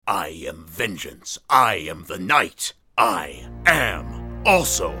I am vengeance. I am the night. I am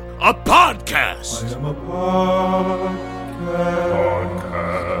also a podcast. I am a podcast.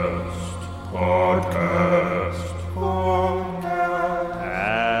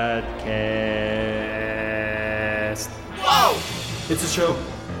 Whoa! It's a show.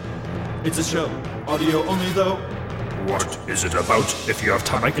 It's a show. Audio only, though. What is it about? If you have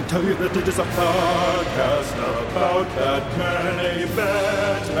time, I can tell you that it is a podcast about Batman, a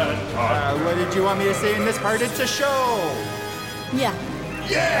Batman podcast. What did you want me to say in this part? It's a show. Yeah.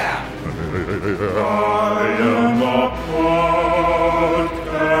 yeah! I am a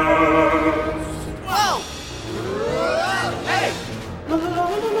podcast. Whoa! Hey!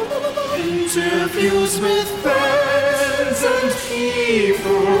 Interviews with fans and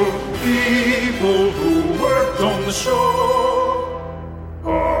people who worked on the show.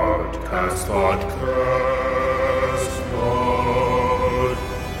 Podcast.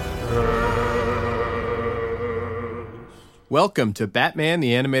 Welcome to Batman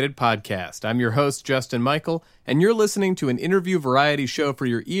the Animated Podcast. I'm your host, Justin Michael, and you're listening to an interview variety show for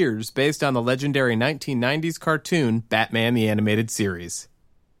your ears based on the legendary 1990s cartoon Batman the Animated Series.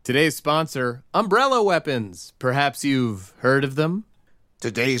 Today's sponsor, Umbrella Weapons. Perhaps you've heard of them?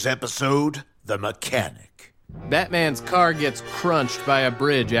 Today's episode, The Mechanic. Batman's car gets crunched by a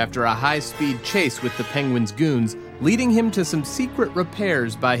bridge after a high-speed chase with the Penguin's goons, leading him to some secret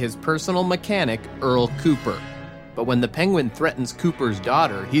repairs by his personal mechanic, Earl Cooper. But when the Penguin threatens Cooper's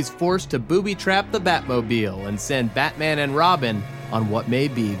daughter, he's forced to booby-trap the Batmobile and send Batman and Robin on what may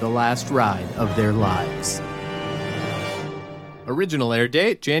be the last ride of their lives. Original air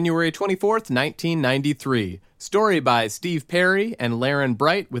date, January 24th, 1993. Story by Steve Perry and Laren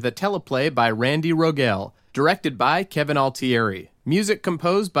Bright with a teleplay by Randy Rogel. Directed by Kevin Altieri. Music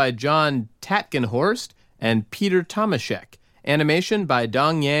composed by John Tatkenhorst and Peter Tomaszek. Animation by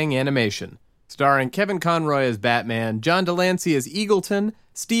Dong Yang Animation. Starring Kevin Conroy as Batman, John Delancey as Eagleton,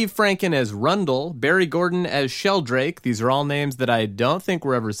 Steve Franken as Rundle, Barry Gordon as Sheldrake, these are all names that I don't think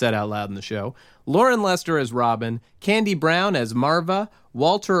were ever said out loud in the show, Lauren Lester as Robin, Candy Brown as Marva,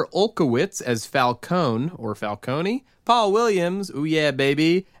 Walter Olkowitz as Falcone, or Falcone, Paul Williams, ooh yeah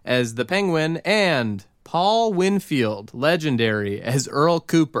baby, as the Penguin, and Paul Winfield, legendary, as Earl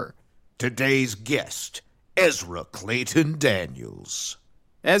Cooper. Today's guest, Ezra Clayton Daniels.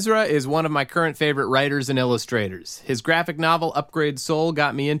 Ezra is one of my current favorite writers and illustrators. His graphic novel, Upgrade Soul,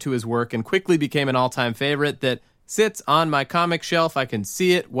 got me into his work and quickly became an all-time favorite that sits on my comic shelf. I can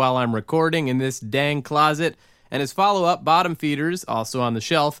see it while I'm recording in this dang closet. And his follow-up, Bottom Feeders, also on the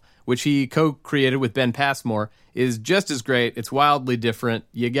shelf, which he co-created with Ben Passmore, is just as great. It's wildly different.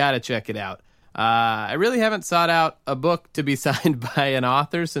 You gotta check it out. I really haven't sought out a book to be signed by an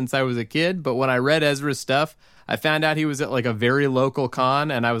author since I was a kid, but when I read Ezra's stuff, I found out he was at like a very local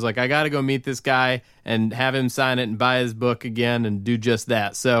con, and I was like, I gotta go meet this guy and have him sign it and buy his book again and do just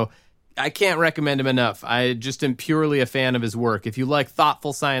that. So I can't recommend him enough. I just am purely a fan of his work. If you like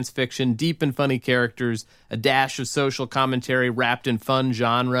thoughtful science fiction, deep and funny characters, a dash of social commentary wrapped in fun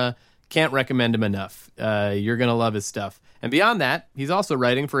genre, can't recommend him enough. You're gonna love his stuff. And beyond that, he's also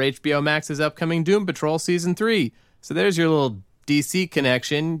writing for HBO Max's upcoming Doom Patrol Season 3. So there's your little DC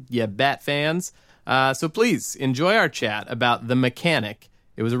connection, you Bat fans. So please, enjoy our chat about The Mechanic.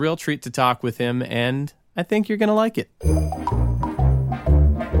 It was a real treat to talk with him, and I think you're going to like it.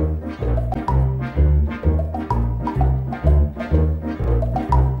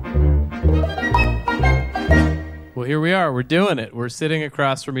 Well, here we are. We're doing it. We're sitting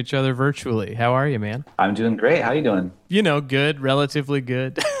across from each other virtually. How are you, man? I'm doing great. How are you doing? You know, good. Relatively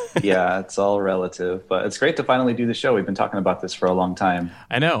good. Yeah, it's all relative. But it's great to finally do the show. We've been talking about this for a long time.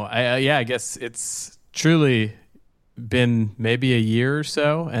 I know. I guess it's truly been maybe a year or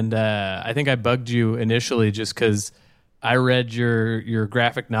so. And I think I bugged you initially just because I read your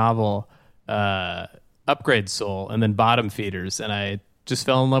graphic novel, Upgrade Soul, and then Bottom Feeders. And I just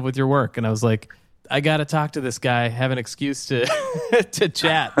fell in love with your work. And I was like, I got to talk to this guy, have an excuse to to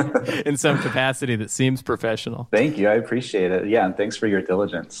chat in some capacity that seems professional. Thank you. I appreciate it. Yeah, and thanks for your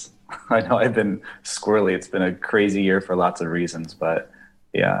diligence. I know I've been squirrely. It's been a crazy year for lots of reasons, but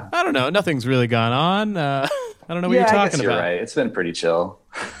yeah. I don't know. Nothing's really gone on. I don't know what you're talking I guess you're about. right. It's been pretty chill.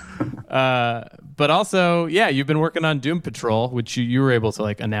 But also, yeah, you've been working on Doom Patrol, which you were able to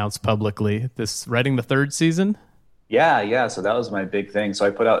like announce publicly. Writing the 3rd season? Yeah. So that was my big thing. So I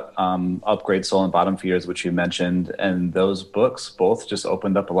put out Upgrade Soul and Bottom Feeders, which you mentioned, and those books both just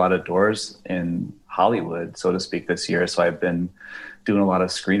opened up a lot of doors in Hollywood, so to speak, this year. So I've been doing a lot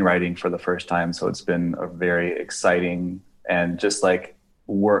of screenwriting for the first time. So it's been a very exciting and just like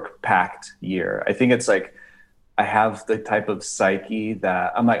work-packed year. I think it's like I have the type of psyche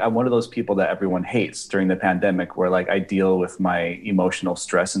that I'm one of those people that everyone hates during the pandemic, where like I deal with my emotional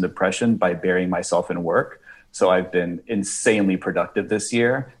stress and depression by burying myself in work. So I've been insanely productive this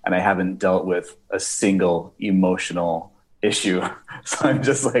year, and I haven't dealt with a single emotional issue. So I'm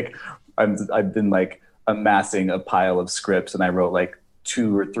just like, I've been like amassing a pile of scripts, and I wrote like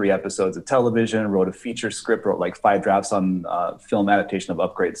 2 or 3 episodes of television, wrote a feature script, wrote like 5 drafts on film adaptation of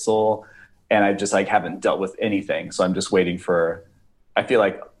Upgrade Soul. And I just like haven't dealt with anything. So I'm just waiting I feel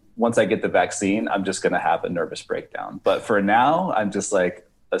like once I get the vaccine, I'm just going to have a nervous breakdown. But for now, I'm just like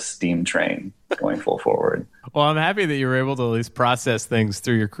a steam train going full forward. Well, I'm happy that you were able to at least process things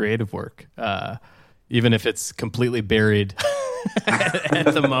through your creative work, even if it's completely buried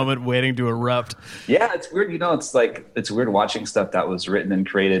at the moment waiting to erupt. Yeah, it's weird. It's weird watching stuff that was written and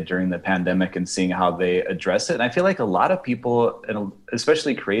created during the pandemic and seeing how they address it. And I feel like a lot of people, and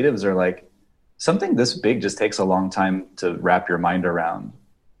especially creatives, are like, something this big just takes a long time to wrap your mind around,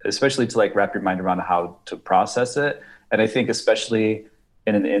 especially to like wrap your mind around how to process it. And I think especially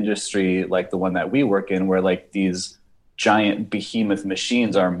in an industry like the one that we work in, where like these giant behemoth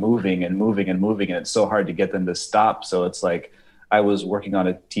machines are moving and moving and moving, and it's so hard to get them to stop. So it's like, I was working on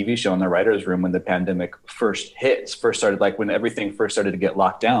a TV show in the writer's room when the pandemic first started, like when everything first started to get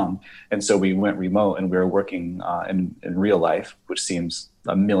locked down. And so we went remote, and we were working in real life, which seems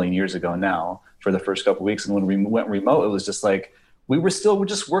a million years ago now, for the first couple of weeks. And when we went remote, it was just like, we're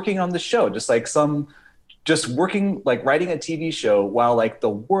just working on the show, just working, like writing a TV show while like the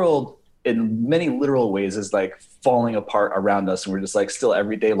world in many literal ways is like falling apart around us. And we're just like still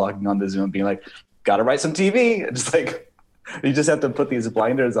every day logging on to Zoom being like, gotta write some TV. And just like, you just have to put these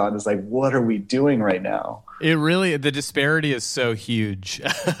blinders on. It's like, what are we doing right now? The disparity is so huge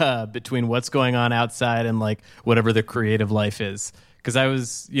between what's going on outside and like whatever the creative life is. Because I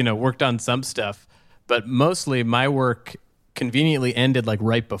was, worked on some stuff, but mostly my work conveniently ended like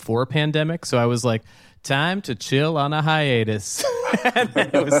right before pandemic. So I was like, time to chill on a hiatus. And then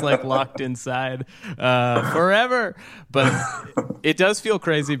it was like locked inside forever. But it does feel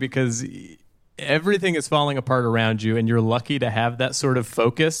crazy because everything is falling apart around you, and you're lucky to have that sort of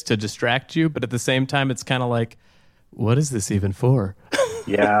focus to distract you. But at the same time, it's kind of like, what is this even for?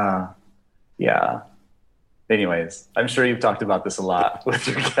 Yeah. Anyways, I'm sure you've talked about this a lot with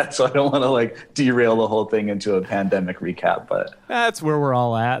your guests, so I don't want to like derail the whole thing into a pandemic recap, but that's where we're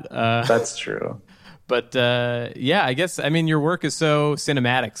all at. That's true. But yeah, I guess, your work is so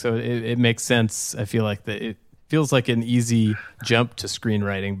cinematic, so it makes sense. I feel like that it feels like an easy jump to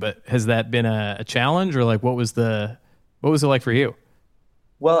screenwriting, but has that been a challenge, or like what was it like for you?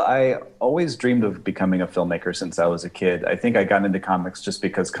 Well, I always dreamed of becoming a filmmaker since I was a kid. I think I got into comics just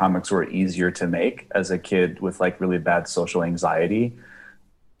because comics were easier to make as a kid with like really bad social anxiety.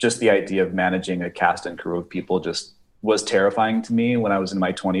 Just the idea of managing a cast and crew of people just was terrifying to me when I was in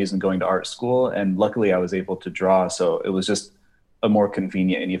my 20s and going to art school. And luckily I was able to draw. So it was just a more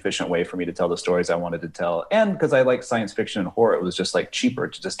convenient and efficient way for me to tell the stories I wanted to tell. And because I like science fiction and horror, it was just like cheaper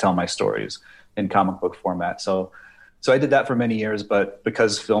to just tell my stories in comic book format. So I did that for many years, but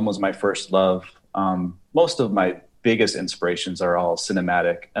because film was my first love, most of my biggest inspirations are all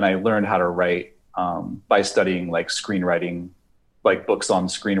cinematic. And I learned how to write by studying like screenwriting, like books on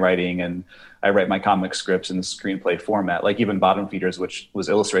screenwriting. And I write my comic scripts in the screenplay format. Like even Bottom Feeders, which was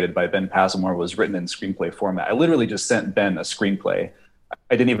illustrated by Ben Passmore, was written in screenplay format. I literally just sent Ben a screenplay.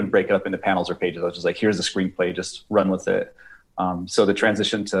 I didn't even break it up into panels or pages. I was just like, here's the screenplay, just run with it. So the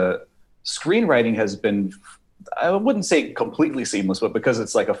transition to screenwriting has been, I wouldn't say completely seamless, but because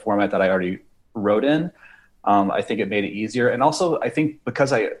it's like a format that I already wrote in, I think it made it easier. And also I think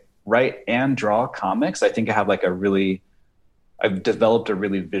because I write and draw comics, I think I have like I've developed a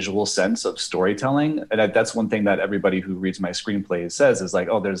really visual sense of storytelling. And that's one thing that everybody who reads my screenplays says is like,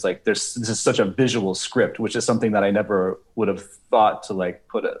 oh, this is such a visual script, which is something that I never would have thought to like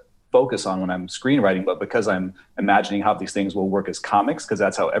put a focus on when I'm screenwriting. But because I'm imagining how these things will work as comics, because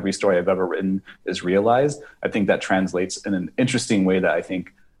that's how every story I've ever written is realized, I think that translates in an interesting way that I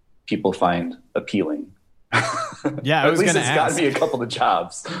think people find appealing. Yeah, at least it's gotten me a couple of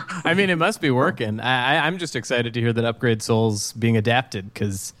jobs. It must be working. I'm just excited to hear that Upgrade Soul's being adapted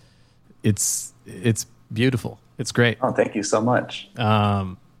because it's beautiful. It's great. Oh, thank you so much.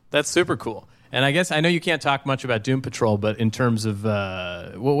 That's super cool. And I guess I know you can't talk much about Doom Patrol, but in terms of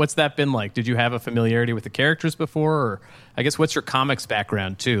what's that been like? Did you have a familiarity with the characters before? Or I guess what's your comics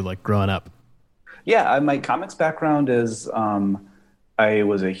background too, like growing up? Yeah, my comics background is I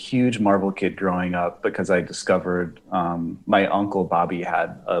was a huge Marvel kid growing up because I discovered my uncle Bobby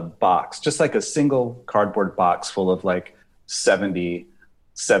had a box, just like a single cardboard box full of like 70s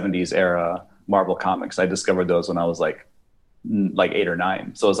era Marvel comics. I discovered those when I was like 8 or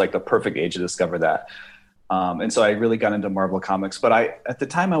 9. So it was like the perfect age to discover that. And so I really got into Marvel comics, but at the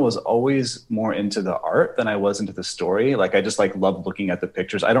time I was always more into the art than I was into the story. Like I just like loved looking at the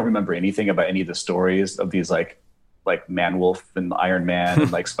pictures. I don't remember anything about any of the stories of these like Man-Wolf and Iron Man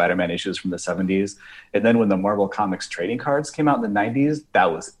and like Spider-Man issues from the 70s. And then when the Marvel Comics trading cards came out in the 90s,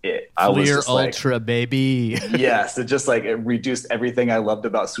 that was it. I was just Ultra, baby. Yes, it reduced everything I loved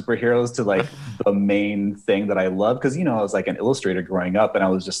about superheroes to like the main thing that I loved. Because, I was like an illustrator growing up, and I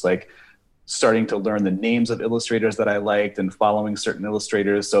was just like starting to learn the names of illustrators that I liked and following certain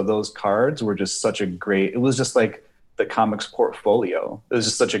illustrators. So those cards were just it was just like the comics portfolio. It was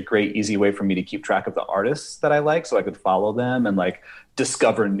just such a great, easy way for me to keep track of the artists that I like, so I could follow them and like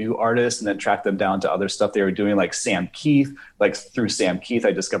discover new artists and then track them down to other stuff they were doing, like Sam Keith. Like through Sam Keith,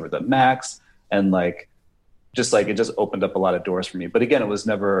 I discovered the Max, and it just opened up a lot of doors for me. But again, it was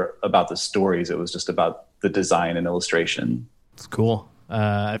never about the stories. It was just about the design and illustration. It's cool.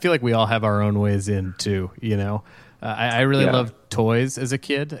 I feel like we all have our own ways in too, I really loved toys as a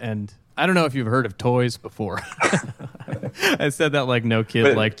kid, and I don't know if you've heard of Toys before. I said that like no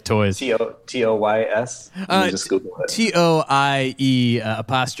kid liked toys. Toys? Just Google it. TOIE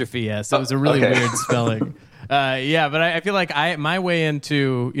apostrophe S. It was a really weird spelling. But I feel like my way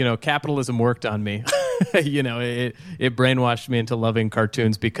into, capitalism worked on me. It brainwashed me into loving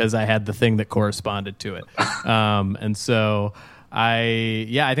cartoons because I had the thing that corresponded to it. And so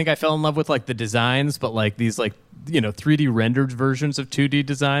I think I fell in love with like the designs, but like these like 3D rendered versions of 2D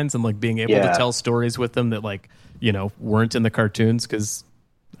designs, and like being able to tell stories with them that like weren't in the cartoons, because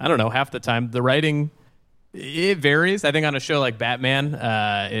I don't know, half the time the writing, it varies. I think on a show like Batman,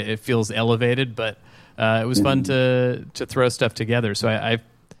 it feels elevated, but it was fun to throw stuff together. So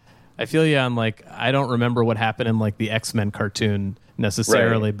I feel you on like, I don't remember what happened in like the X-Men cartoon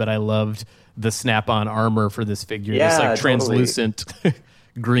necessarily, but I loved the snap-on armor for this figure. This like translucent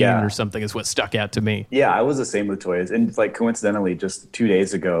green or something is what stuck out to me. Yeah, I was the same with toys. And like coincidentally, just 2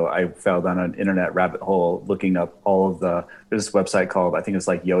 days ago, I fell down an internet rabbit hole looking up all of there's this website called, I think it's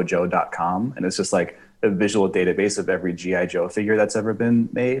like yojo.com. And it's just like a visual database of every G.I. Joe figure that's ever been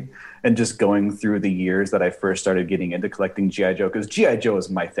made. And just going through the years that I first started getting into collecting G.I. Joe, because G.I. Joe is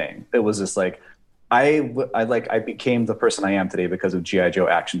my thing. It was just like, I became the person I am today because of G.I. Joe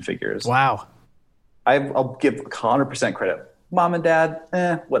action figures. Wow. I'll give 100% credit. Mom and Dad,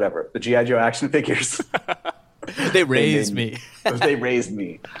 whatever. The G.I. Joe action figures. They raised me. They raised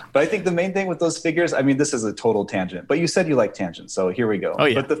me. But I think the main thing with those figures, I mean, this is a total tangent, but you said you like tangents, so here we go. Oh,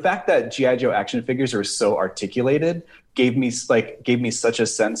 yeah. But the fact that G.I. Joe action figures are so articulated gave me such a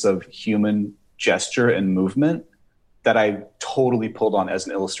sense of human gesture and movement that I totally pulled on as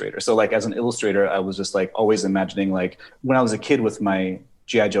an illustrator. So like as an illustrator, I was just like always imagining, like when I was a kid with my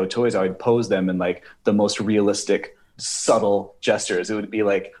G.I. Joe toys, I would pose them in like the most realistic, subtle gestures. It would be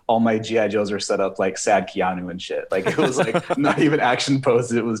like all my G.I. Joes are set up like sad Keanu and shit. Like it was like not even action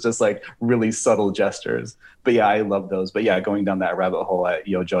poses. It was just like really subtle gestures. But yeah, I love those. But yeah, going down that rabbit hole at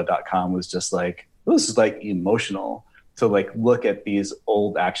yojo.com was just like, it was like emotional to like look at these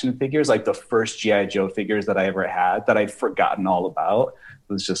old action figures, like the first G.I. Joe figures that I ever had that I'd forgotten all about.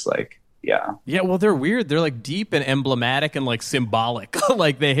 It was just like, yeah. Yeah, well, they're weird. They're like deep and emblematic and like symbolic.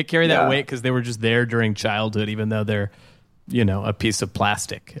 Like they carry that weight because they were just there during childhood, even though they're, a piece of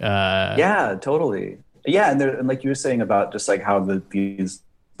plastic. Yeah, totally. Yeah, and like you were saying about just like how these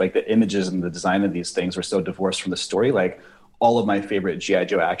like the images and the design of these things were so divorced from the story. Like all of my favorite G.I.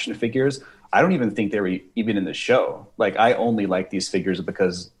 Joe action figures, I don't even think they were even in the show. Like I only like these figures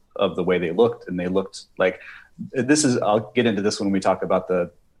because of the way they looked, and they looked like I'll get into this when we talk about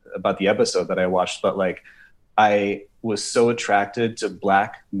the episode that I watched, but like I was so attracted to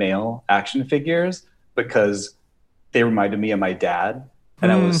black male action figures because they reminded me of my dad,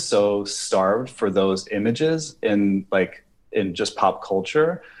 and I was so starved for those images in just pop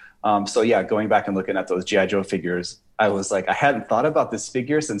culture. So yeah, going back and looking at those G.I. Joe figures, I was like, I hadn't thought about this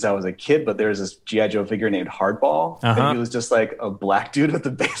figure since I was a kid, but there's this G.I. Joe figure named Hardball, and he was just like a black dude with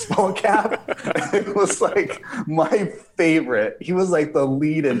a baseball cap. It was like my favorite. He was like the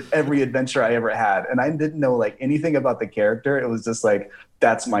lead in every adventure I ever had, and I didn't know like anything about the character. It was just like,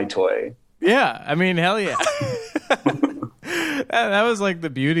 that's my toy. Yeah, I mean, hell yeah. That was like the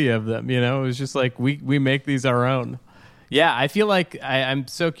beauty of them, It was just like we make these our own. Yeah, I feel like I'm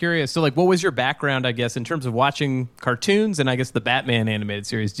so curious. So, like, what was your background, I guess, in terms of watching cartoons and I guess the Batman animated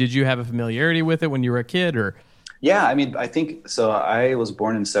series? Did you have a familiarity with it when you were a kid, or? Yeah, I mean, I think so. I was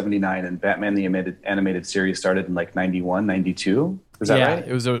born in '79, and Batman the animated series started in like '91, '92. Is that right?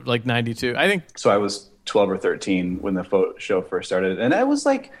 Yeah, it was like '92, I think. So I was 12 or 13 when the show first started, and I was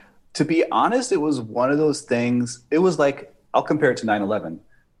like To be honest, it was one of those things. It was like, I'll compare it to 9/11.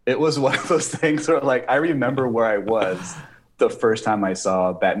 It was one of those things where like I remember where I was the first time I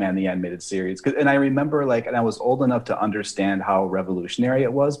saw Batman the Animated Series. And I remember like, and I was old enough to understand how revolutionary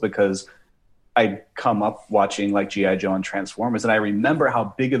it was because I'd come up watching like G.I. Joe and Transformers. And I remember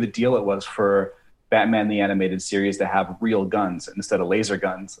how big of a deal it was for Batman the Animated Series to have real guns instead of laser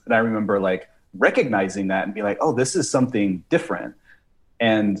guns. And I remember like recognizing that and be like, oh, this is something different.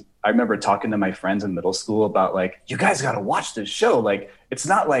 And I remember talking to my friends in middle school about like, you guys got to watch this show. Like, it's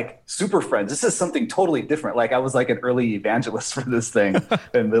not like Super Friends. This is something totally different. Like I was like an early evangelist for this thing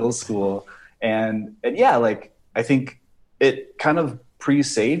in middle school. And yeah, like I think it kind of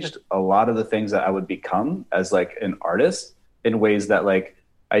presaged a lot of the things that I would become as like an artist in ways that like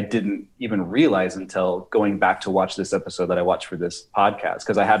I didn't even realize until going back to watch this episode that I watched for this podcast.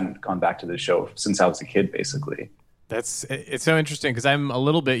 Cause I hadn't gone back to the show since I was a kid, basically. It's so interesting because I'm a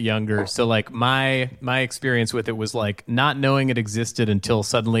little bit younger. So like my experience with it was like not knowing it existed until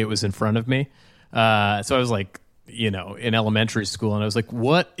suddenly it was in front of me. So I was like, in elementary school and I was like,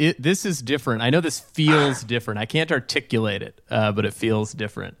 this is different. I know this feels different. I can't articulate it, but it feels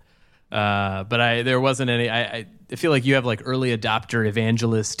different. But there wasn't any, I feel like you have like early adopter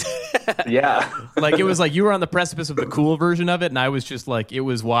evangelist. Yeah. Like it was like you were on the precipice of the cool version of it. And I was just like, it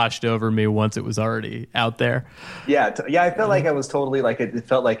was washed over me once it was already out there. Yeah. I felt like I was totally like, it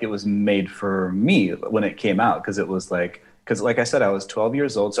felt like it was made for me when it came out. Cause it was like, like I said, I was 12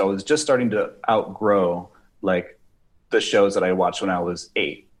 years old. So I was just starting to outgrow like the shows that I watched when I was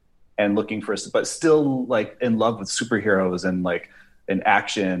 8 and looking for, but still like in love with superheroes and like, and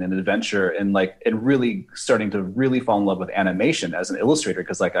action and adventure and like and really starting to really fall in love with animation as an illustrator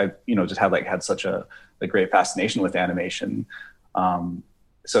because like I just had such a great fascination with animation.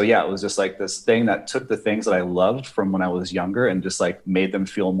 So yeah, it was just like this thing that took the things that I loved from when I was younger and just like made them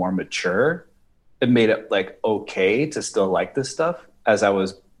feel more mature. It made it like okay to still like this stuff as I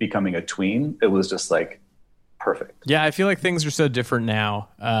was becoming a tween. It was just like perfect. Yeah, I feel like things are so different now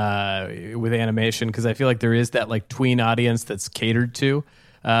with animation because I feel like there is that like tween audience that's catered to,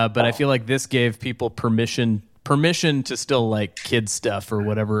 but I feel like this gave people permission to still like kid stuff or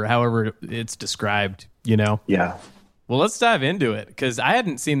whatever, however it's described, Yeah. Well, let's dive into it because I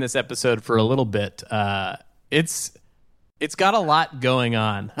hadn't seen this episode for a little bit. It's got a lot going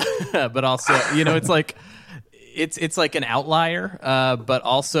on, but also it's like. It's like an outlier, but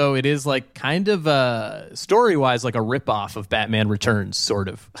also it is like kind of story-wise like a ripoff of Batman Returns, sort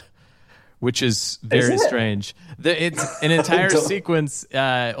of, which is very strange. It's an entire sequence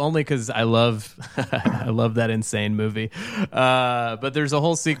only because I love I love that insane movie. But there's a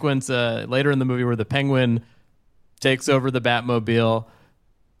whole sequence later in the movie where the Penguin takes over the Batmobile.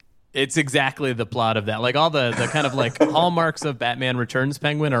 It's exactly the plot of that. Like all the kind of like hallmarks of Batman Returns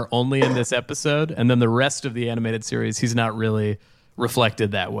Penguin are only in this episode. And then the rest of the animated series, he's not really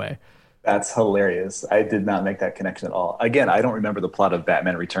reflected that way. That's hilarious. I did not make that connection at all. Again, I don't remember the plot of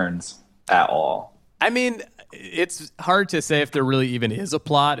Batman Returns at all. I mean, it's hard to say if there really even is a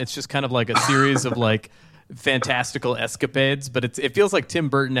plot. It's just kind of like a series of like fantastical escapades, but it feels like Tim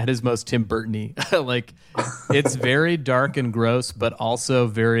Burton at his most Tim Burton-y. Like it's very dark and gross, but also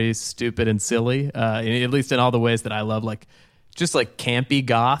very stupid and silly. At least in all the ways that I love, like just like campy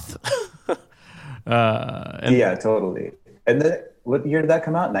goth. Yeah, totally. And then what year did that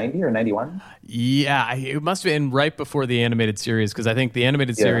come out? 90 or 91? Yeah, it must have been right before the animated series because I think the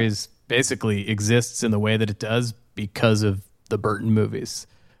animated series basically exists in the way that it does because of the Burton movies.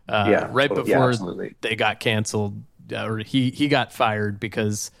 Right before they got canceled, or he got fired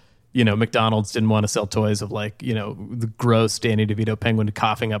because McDonald's didn't want to sell toys of like the gross Danny DeVito penguin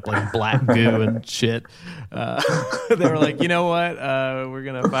coughing up like black goo and shit. They were like, you know what, we're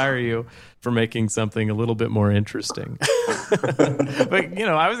gonna fire you for making something a little bit more interesting. But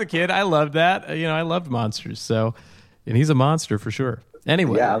I was a kid, I loved that. I loved monsters, so and he's a monster for sure.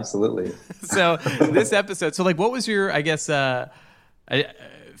 Anyway, yeah, absolutely. So this episode, so like, what was your, I guess,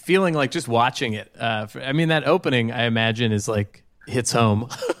 feeling like just watching it? I mean, that opening, I imagine, is like hits home.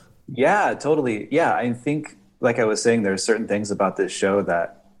 Yeah, totally. Yeah, I think, like I was saying, there's certain things about this show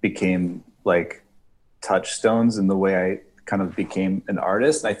that became like touchstones in the way I kind of became an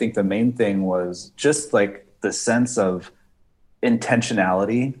artist. I think the main thing was just like the sense of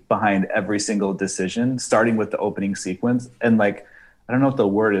intentionality behind every single decision, starting with the opening sequence. And like, I don't know what the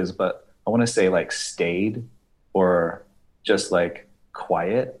word is, but I want to say like stayed or just like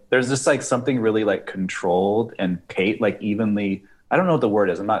quiet. There's just like something really like controlled and like evenly. I don't know what the word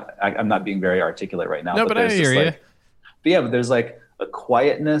is. I'm not being very articulate right now. No, but I hear you. But yeah, but there's like a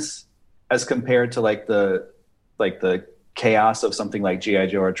quietness as compared to like the chaos of something like G.I.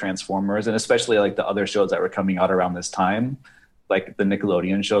 Joe or Transformers, and especially like the other shows that were coming out around this time, like the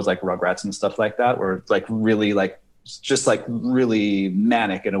Nickelodeon shows like Rugrats and stuff like that, were like really like just like really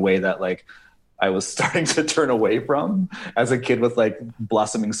manic in a way that like I was starting to turn away from as a kid with like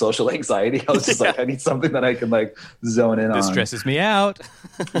blossoming social anxiety. I was just like, I need something that I can like zone in on. This stresses me out.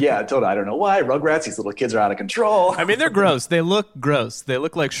 Yeah, totally. I don't know why. Rugrats, these little kids are out of control. I mean, they're gross. They look gross. They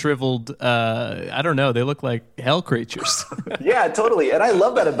look like shriveled, I don't know. They look like hell creatures. Yeah, totally. And I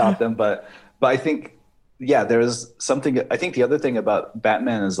love that about them. But I think, yeah, there's something. I think the other thing about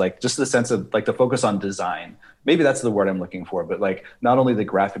Batman is like just the sense of like the focus on design. Maybe that's the word I'm looking for. But like not only the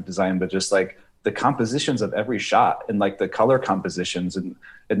graphic design, but just like the compositions of every shot and like the color compositions and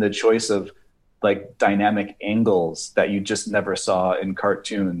the choice of like dynamic angles that you just never saw in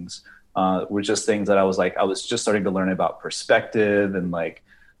cartoons were just things that I was just starting to learn about perspective and like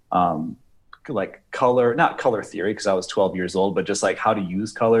color, not color theory, because I was 12 years old, but just like how to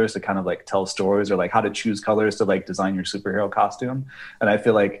use colors to kind of like tell stories, or like how to choose colors to like design your superhero costume. And I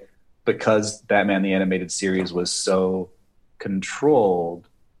feel like because Batman the Animated Series was so controlled,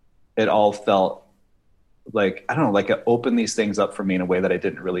 it all felt like, I don't know, like it opened these things up for me in a way that I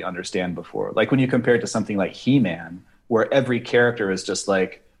didn't really understand before. Like when you compare it to something like He-Man, where every character is just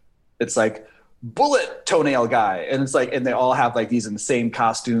like, it's like bullet toenail guy. And it's like, and they all have like these insane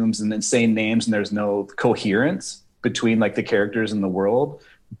costumes and insane names, and there's no coherence between like the characters in the world.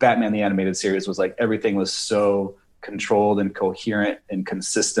 Batman the Animated Series was like, everything was so controlled and coherent and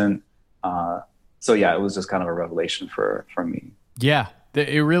consistent. So yeah, it was just kind of a revelation for me. Yeah.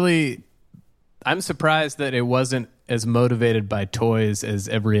 It really, I'm surprised that it wasn't as motivated by toys as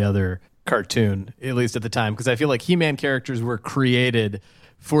every other cartoon, at least at the time, because I feel like He-Man characters were created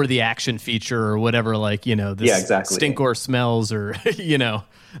for the action feature or whatever, like, you know, this Stinkor smells or, you know,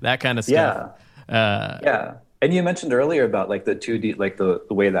 that kind of stuff. Yeah. And you mentioned earlier about like the 2D, like the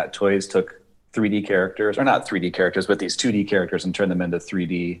way that toys took 3D characters, or not 3D characters, but these 2D characters and turned them into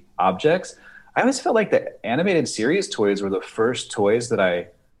 3D objects. I always felt like the animated series toys were the first toys that I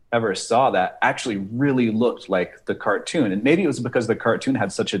ever saw that actually really looked like the cartoon. And maybe it was because the cartoon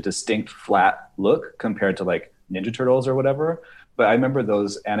had such a distinct flat look compared to like Ninja Turtles or whatever. But I remember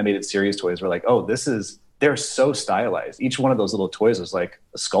those animated series toys were like, oh, they're so stylized. Each one of those little toys was like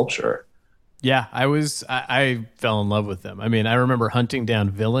a sculpture. Yeah, I fell in love with them. I mean, I remember hunting down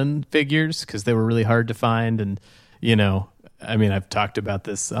villain figures because they were really hard to find. And, you know, I mean, I've talked about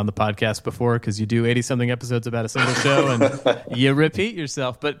this on the podcast before because you do 80-something episodes about a single show and you repeat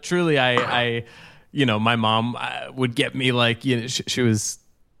yourself. But truly, I you know, my mom would get me like, you know, she was,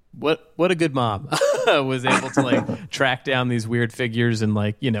 what a good mom was able to like track down these weird figures and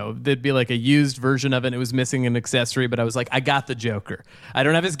like, you know, there'd be like a used version of it and it was missing an accessory, but I was like, I got the Joker. I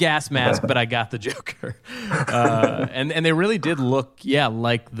don't have his gas mask, but I got the Joker. And they really did look,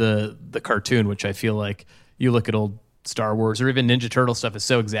 like the cartoon, which I feel like you look at old Star Wars or even Ninja Turtle stuff is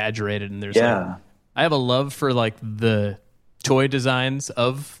so exaggerated. And there's like, I have a love for like the toy designs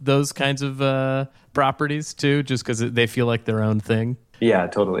of those kinds of properties too, just because they feel like their own thing. Yeah,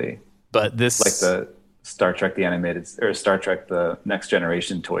 totally. But this, like the Star Trek the animated, or Star Trek the Next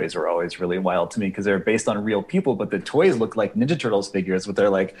Generation toys were always really wild to me because they're based on real people, but the toys look like Ninja Turtles figures with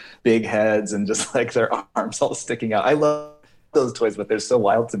their like big heads and just like their arms all sticking out. I love those toys, but they're so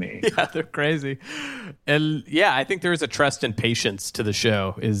wild to me. Yeah, they're crazy. And yeah, I think there is a trust and patience to the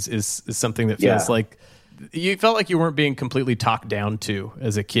show is something that feels like you felt like you weren't being completely talked down to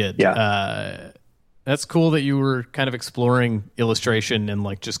as a kid. Yeah. That's cool that you were kind of exploring illustration and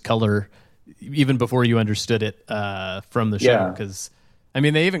like just color even before you understood it from the show. Because, I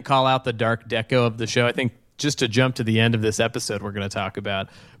mean, they even call out the dark deco of the show. I think just to jump to the end of this episode we're going to talk about.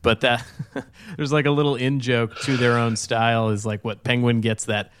 But that there's like a little in-joke to their own style is like what Penguin gets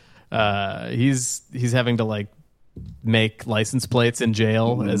that he's having to like make license plates in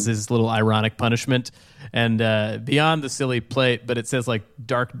jail as his little ironic punishment. And beyond the silly plate, but it says like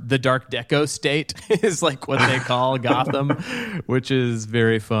the dark deco state is like what they call Gotham, which is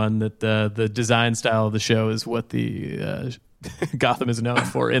very fun that the design style of the show is what the Gotham is known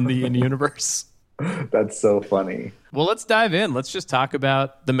for in the universe. That's so funny. Well, let's dive in. Let's just talk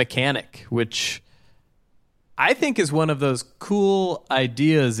about the mechanic, which I think is one of those cool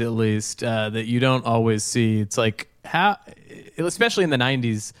ideas, at least, that you don't always see. It's like how, especially in the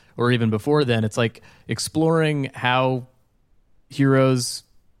 90s or even before then, it's like exploring how heroes,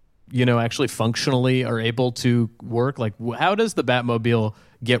 you know, actually functionally are able to work. Like, how does the Batmobile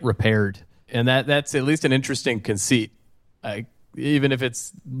get repaired? And that's at least an interesting conceit. Even if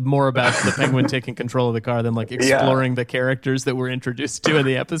it's more about the Penguin taking control of the car than like exploring the characters that we're introduced to in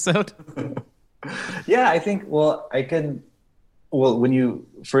the episode. Yeah, I think, when you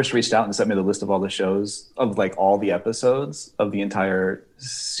first reached out and sent me the list of all the shows of like all the episodes of the entire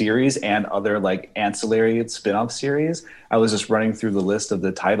series and other like ancillary spin-off series, I was just running through the list of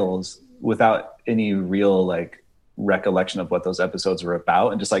the titles without any real like recollection of what those episodes were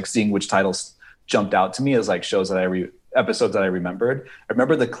about, and just like seeing which titles jumped out to me as like shows that episodes that I remembered. I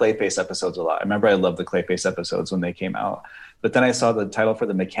remember the Clayface episodes a lot. I remember I loved the Clayface episodes when they came out. But then I saw the title for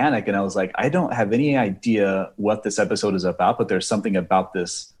The Mechanic and I was like, I don't have any idea what this episode is about, but there's something about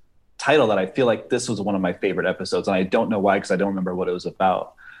this title that I feel like this was one of my favorite episodes. And I don't know why, because I don't remember what it was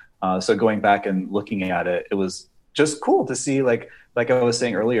about. So going back and looking at it, it was just cool to see, like I was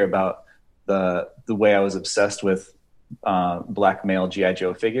saying earlier about the way I was obsessed with black male G.I.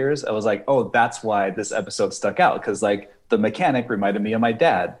 Joe figures. I was like, oh, that's why this episode stuck out, because like The Mechanic reminded me of my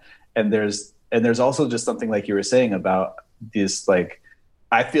dad. And there's also just something like you were saying about this, like,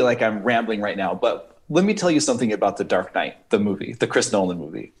 I feel like I'm rambling right now, but let me tell you something about The Dark Knight, the movie, the Chris Nolan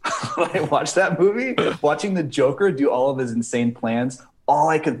movie. When I watched that movie, watching the Joker do all of his insane plans, all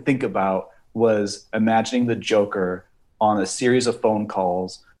I could think about was imagining the Joker on a series of phone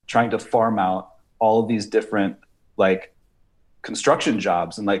calls, trying to farm out all of these different like construction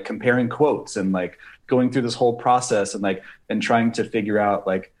jobs and like comparing quotes and like going through this whole process and trying to figure out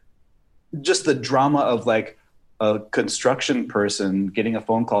like just the drama of like a construction person getting a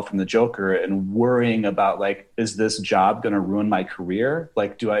phone call from the Joker and worrying about like, is this job going to ruin my career?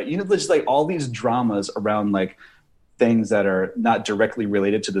 Like, there's like all these dramas around like things that are not directly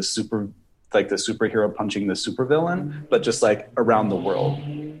related to the superhero punching the supervillain, but just like around the world,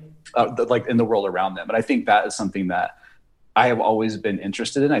 like in the world around them. And I think that is something that I have always been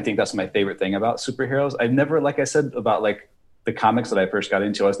interested in. I think that's my favorite thing about superheroes. I've never, like I said, about like the comics that I first got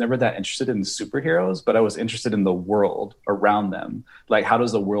into, I was never that interested in superheroes, but I was interested in the world around them. Like, how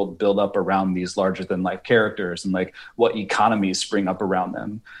does the world build up around these larger than life characters, and like what economies spring up around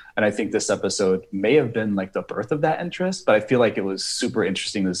them? And I think this episode may have been like the birth of that interest, but I feel like it was super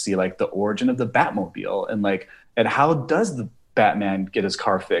interesting to see like the origin of the Batmobile and how does the Batman get his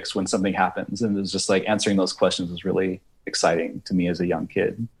car fixed when something happens? And it was just like answering those questions was really exciting to me as a young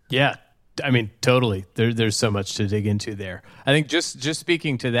kid. Yeah. I mean, totally. There's so much to dig into there. I think just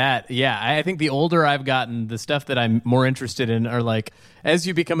speaking to that, yeah, I think the older I've gotten, the stuff that I'm more interested in are like, as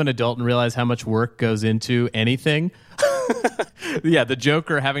you become an adult and realize how much work goes into anything. Yeah, the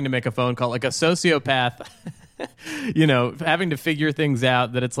Joker having to make a phone call, like a sociopath, having to figure things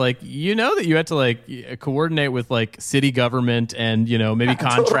out, that it's like, that you had to like coordinate with like city government and, maybe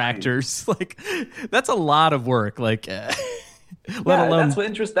contractors. Like, that's a lot of work. Like, let alone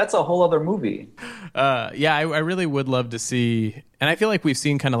that's a whole other movie. I really would love to see, and I feel like we've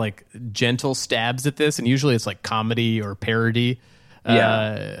seen kind of like gentle stabs at this, and usually it's like comedy or parody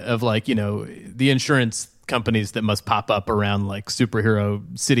of like, the insurance companies that must pop up around like superhero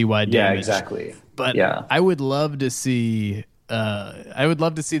citywide damage. Yeah, exactly. But I would love to see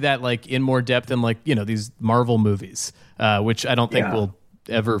that like in more depth in like, these Marvel movies, which I don't think we'll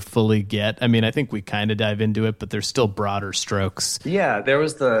ever fully get. I mean, I think we kind of dive into it, but there's still broader strokes. Yeah, there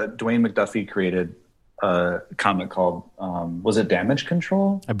was the Dwayne McDuffie created comic called was it Damage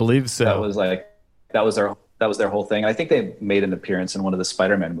Control? I believe so. That was their whole thing. I think they made an appearance in one of the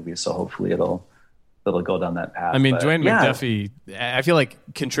Spider-Man movies, so hopefully it'll go down that path. I mean, Dwayne McDuffie, I feel like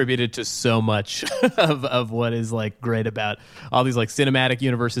contributed to so much of what is like great about all these like cinematic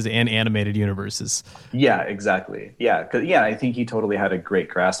universes and animated universes. Yeah, exactly. Yeah, I think he totally had a great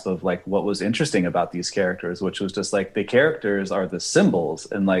grasp of like what was interesting about these characters, which was just like the characters are the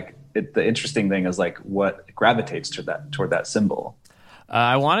symbols, and like the interesting thing is like what gravitates toward that symbol.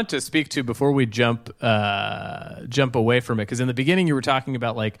 I wanted to speak to, before we jump away from it, because in the beginning you were talking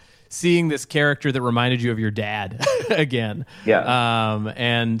about like seeing this character that reminded you of your dad again. Yeah.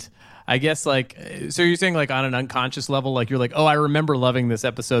 And I guess like, so you're saying like on an unconscious level, like you're like, oh, I remember loving this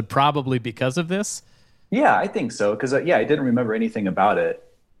episode probably because of this? Yeah, I think so. Because I didn't remember anything about it.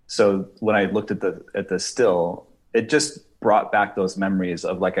 So when I looked at the still, it just brought back those memories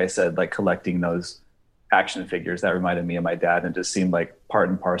of, like I said, like collecting those action figures that reminded me of my dad, and just seemed like part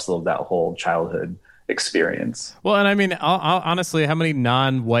and parcel of that whole childhood experience. Well, and I mean, honestly, how many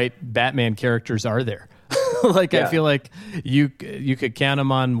non-white Batman characters are there? Like, I feel like you could count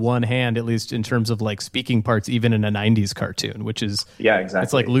them on one hand, at least in terms of like speaking parts, even in a 90s cartoon, which is, exactly.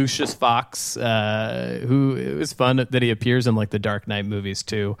 It's like Lucius Fox, who, it was fun that he appears in like the Dark Knight movies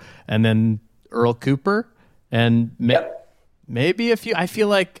too. And then Earl Cooper and maybe a few. I feel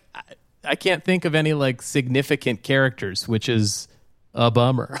like I can't think of any like significant characters, which is a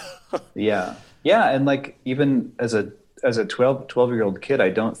bummer. Yeah. And like even as as a 12-year-old kid, I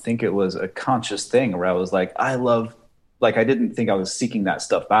don't think it was a conscious thing where I was like, I didn't think I was seeking that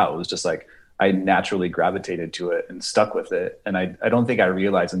stuff out. It was just like, I naturally gravitated to it and stuck with it. And I don't think I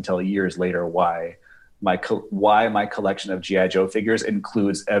realized until years later why my collection of G.I. Joe figures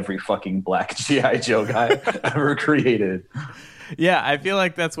includes every fucking black G.I. Joe guy ever created. Yeah, I feel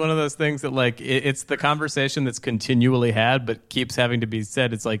like that's one of those things that like it's the conversation that's continually had but keeps having to be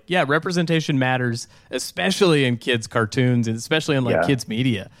said. It's like, yeah, representation matters, especially in kids' cartoons and especially in like kids'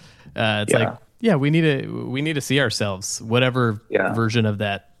 media. It's like, yeah, we need to see ourselves, whatever version of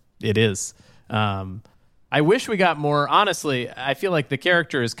that it is. I wish we got more. Honestly, I feel like the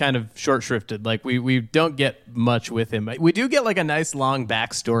character is kind of short-shrifted. Like we don't get much with him. We do get like a nice long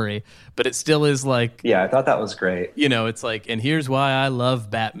backstory, but it still is like, yeah, I thought that was great. You know, it's like, and here's why I love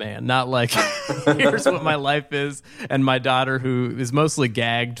Batman. Not like, here's what my life is, and my daughter who is mostly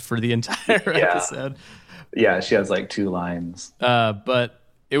gagged for the entire episode. Yeah, she has like 2 lines. But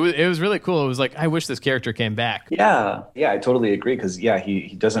it was really cool. It was like, I wish this character came back. Yeah, I totally agree because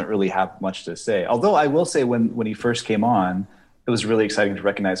he doesn't really have much to say. Although I will say when he first came on, it was really exciting to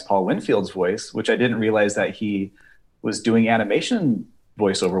recognize Paul Winfield's voice, which I didn't realize that he was doing animation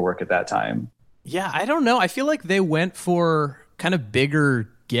voiceover work at that time. Yeah, I don't know. I feel like they went for kind of bigger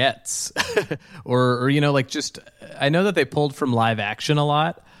gets or you know, like just, I know that they pulled from live action a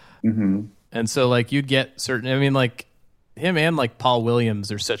lot. Mm-hmm. And so like you'd get certain, I mean, like him and like Paul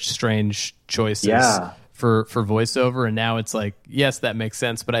Williams are such strange choices for voiceover. And now it's like, yes, that makes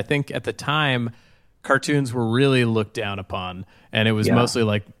sense. But I think at the time cartoons were really looked down upon, and it was mostly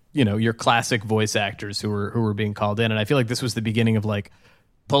like, you know, your classic voice actors who were being called in. And I feel like this was the beginning of like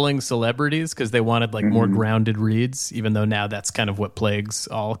pulling celebrities because they wanted like more grounded reads, even though now that's kind of what plagues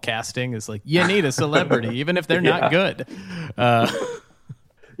all casting is like, you need a celebrity, even if they're not good.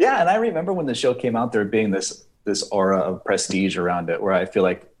 Yeah. And I remember when the show came out, there being this aura of prestige around it, where I feel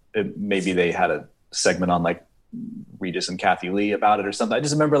like maybe they had a segment on like Regis and Kathy Lee about it or something. I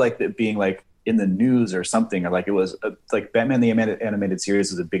just remember like it being like in the news or something, or like it was like Batman the Animated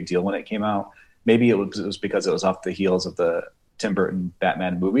Series was a big deal when it came out. Maybe it was because it was off the heels of the Tim Burton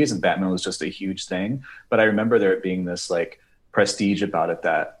Batman movies, and Batman was just a huge thing. But I remember there being this like prestige about it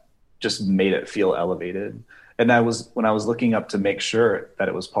that just made it feel elevated. And when I was looking up to make sure that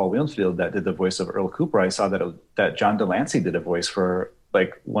it was Paul Winfield that did the voice of Earl Cooper, I saw that John Delancey did a voice for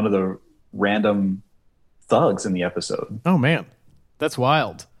like one of the random thugs in the episode. Oh man, that's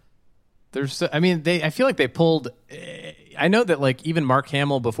wild. I feel like they pulled. I know that like even Mark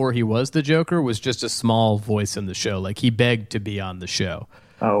Hamill before he was the Joker was just a small voice in the show. Like he begged to be on the show.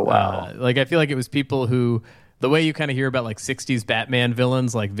 Oh wow! Like I feel like it was people who. The way you kind of hear about like 60s Batman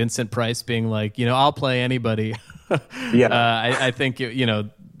villains, like Vincent Price being like, you know, I'll play anybody. I think,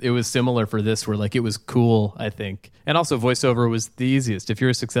 it was similar for this where like it was cool, I think. And also voiceover was the easiest. If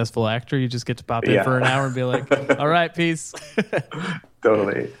you're a successful actor, you just get to pop in for an hour and be like, all right, peace.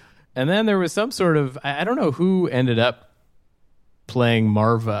 Totally. And then there was some sort of, I don't know who ended up playing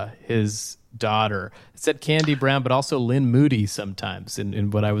Marva, his daughter. It said Candy Brown, but also Lynn Moody sometimes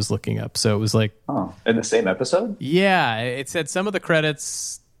in what I was looking up. So it was like, oh, in the same episode? Yeah, it said some of the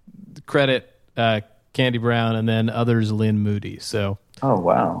credits credit Candy Brown and then others Lynn Moody. So oh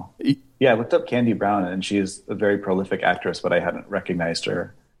wow. Yeah, I looked up Candy Brown and she is a very prolific actress, but I hadn't recognized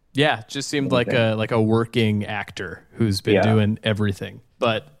her. Yeah, just seemed like a working actor who's been doing everything.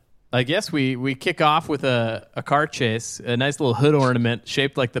 But I guess we kick off with a car chase, a nice little hood ornament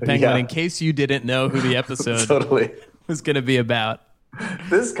shaped like the penguin, in case you didn't know who the episode was going to be about.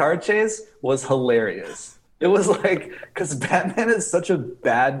 This car chase was hilarious. It was like, because Batman is such a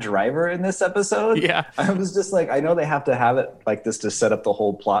bad driver in this episode. Yeah. I was just like, I know they have to have it like this to set up the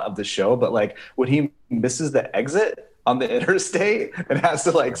whole plot of the show, but like when he misses the exit on the interstate and has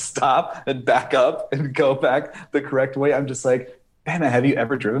to like stop and back up and go back the correct way, I'm just like, Batman, have you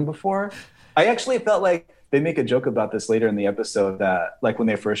ever driven before? I actually felt like they make a joke about this later in the episode that like when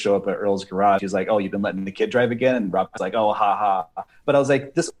they first show up at Earl's garage, he's like, oh, you've been letting the kid drive again? And Robin's like, oh, ha ha. But I was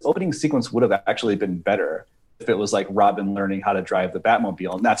like, this opening sequence would have actually been better if it was like Robin learning how to drive the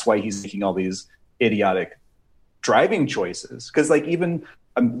Batmobile. And that's why he's making all these idiotic driving choices. Because like even,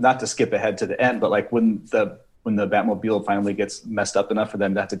 not to skip ahead to the end, but like when the Batmobile finally gets messed up enough for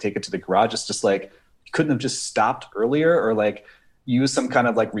them to have to take it to the garage, it's just like, you couldn't have just stopped earlier or like use some kind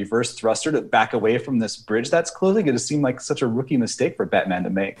of like reverse thruster to back away from this bridge that's closing. It just seemed like such a rookie mistake for Batman to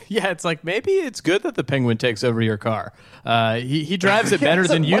make. Yeah, it's like maybe it's good that the Penguin takes over your car. He drives it better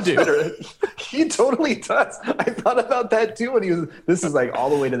than you do. Better. He totally does. I thought about that too when he was, this is like all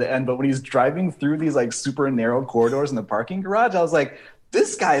the way to the end, but when he's driving through these like super narrow corridors in the parking garage, I was like,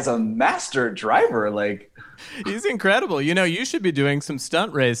 this guy's a master driver. Like, he's incredible. You know, you should be doing some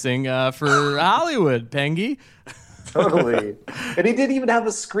stunt racing for Hollywood, Pengy. Totally. And he didn't even have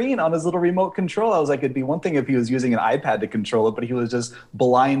a screen on his little remote control. I was like, it'd be one thing if he was using an iPad to control it, but he was just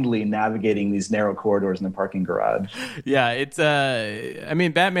blindly navigating these narrow corridors in the parking garage. Yeah, it's I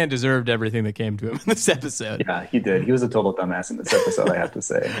mean, Batman deserved everything that came to him in this episode. Yeah, he did. He was a total dumbass in this episode, I have to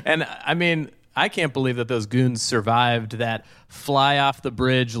say. And I mean, I can't believe that those goons survived that fly off the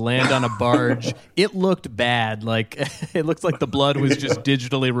bridge, land on a barge. It looked bad. Like, it looks like the blood was just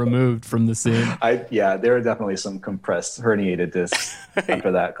digitally removed from the scene. Yeah, there were definitely some compressed, herniated discs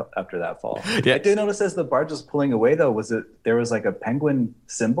after that fall. Yeah. I did notice as the barge was pulling away, though, there was like a penguin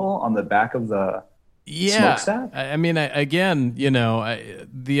symbol on the back of the smokestack? I mean, again, you know,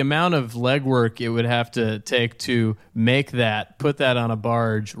 the amount of legwork it would have to take to make that, put that on a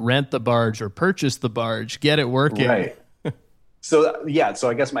barge, rent the barge or purchase the barge, get it working. Right. So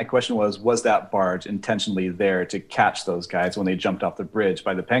I guess my question was that barge intentionally there to catch those guys when they jumped off the bridge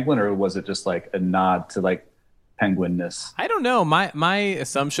by the penguin, or was it just like a nod to like penguinness? I don't know. My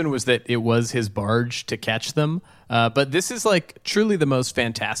assumption was that it was his barge to catch them. But this is like truly the most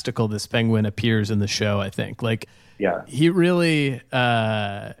fantastical this penguin appears in the show, I think. Like, yeah, he really,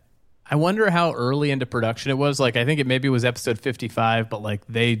 I wonder how early into production it was. Like, I think it maybe was episode 55, but like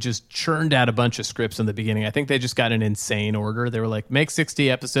they just churned out a bunch of scripts in the beginning. I think they just got an insane order. They were like, make 60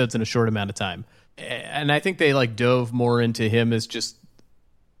 episodes in a short amount of time. And I think they like dove more into him as just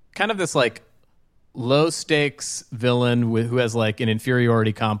kind of this like low stakes villain who has like an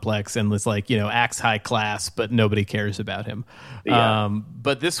inferiority complex and is like, you know, acts high class, but nobody cares about him. Yeah.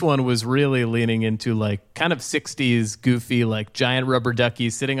 But this one was really leaning into like kind of 60s goofy, like giant rubber ducky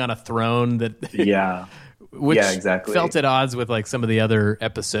sitting on a throne that, which exactly. felt at odds with like some of the other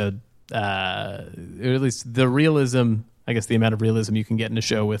episode, or at least the realism, I guess the amount of realism you can get in a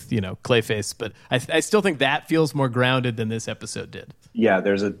show with, you know, Clayface. But I still think that feels more grounded than this episode did. Yeah,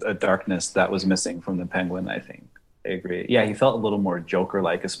 there's a darkness that was missing from the penguin, I think. I agree. Yeah, he felt a little more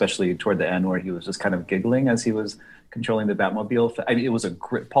Joker-like, especially toward the end where he was just kind of giggling as he was controlling the Batmobile. I mean, it was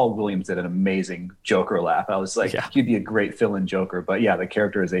Paul Williams did an amazing Joker laugh. I was like, he'd be a great fill-in Joker. But yeah, the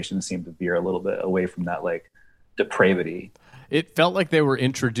characterization seemed to veer a little bit away from that, like, depravity. It felt like they were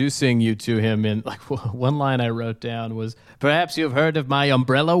introducing you to him in, like, one line I wrote down was, perhaps you've heard of my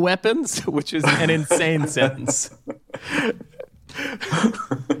umbrella weapons, which is an insane sentence.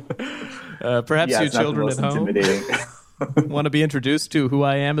 Perhaps you children at home want to be introduced to who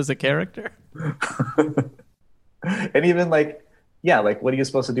I am as a character. And even like, like, what are you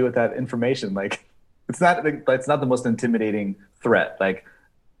supposed to do with that information? Like, it's not the most intimidating threat. Like,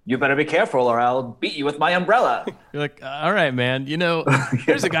 you better be careful or I'll beat you with my umbrella. You're like, all right, man, you know,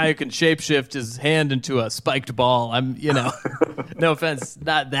 here's a guy who can shapeshift his hand into a spiked ball. I'm, you know, no offense,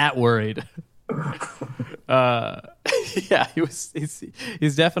 not that worried. Yeah,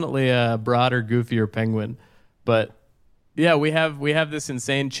 he's definitely a broader, goofier penguin. But yeah, we have this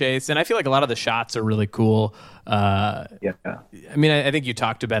insane chase, and I feel like a lot of the shots are really cool. I mean, I think you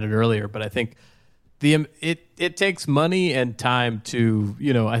talked about it earlier, but I think it takes money and time to,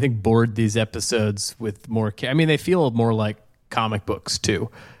 you know, I think board these episodes with more. I mean, they feel more like comic books too,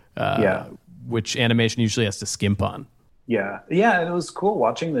 which animation usually has to skimp on. Yeah, and it was cool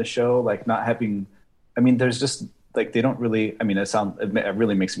watching the show, like not having. I mean, there's just like they don't really. I mean, it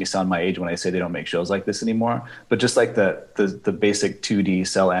really makes me sound my age when I say they don't make shows like this anymore. But just like the basic 2D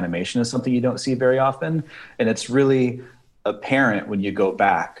cell animation is something you don't see very often, and it's really apparent when you go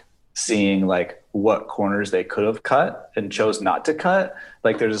back seeing like what corners they could have cut and chose not to cut.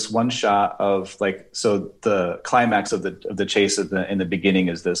 Like there's this one shot of like, so the climax of the chase in the beginning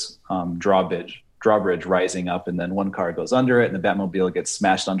is this drawbridge rising up, and then one car goes under it and the Batmobile gets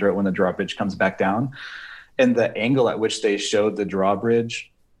smashed under it when the drawbridge comes back down. And the angle at which they showed the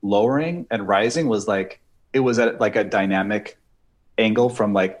drawbridge lowering and rising was like, it was at like a dynamic angle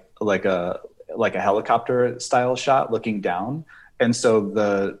from like a helicopter style shot looking down. And so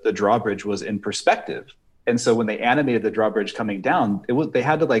the drawbridge was in perspective. And so when they animated the drawbridge coming down, they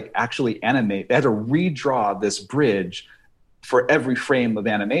had to like actually animate. They had to redraw this bridge for every frame of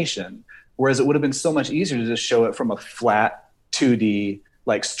animation. Whereas it would have been so much easier to just show it from a flat 2D,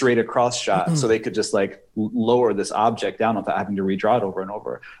 like straight across shot. Mm-hmm. So they could just like lower this object down without having to redraw it over and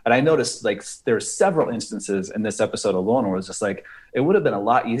over. And I noticed like there are several instances in this episode alone where it's just like, it would have been a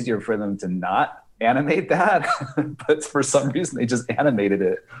lot easier for them to not animate that, but for some reason they just animated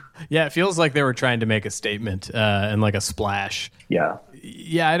it. Yeah, it feels like they were trying to make a statement and like a splash. Yeah,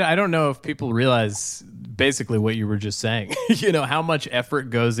 I don't know if people realize basically what you were just saying. You know, how much effort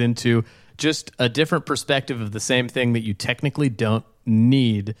goes into just a different perspective of the same thing that you technically don't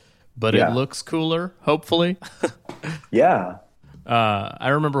need, but Yeah. it looks cooler, hopefully. Yeah. I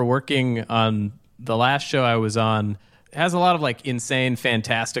remember working on the last show I was on. It has a lot of like insane,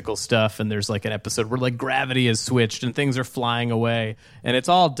 fantastical stuff, and there's like an episode where like gravity is switched and things are flying away, and it's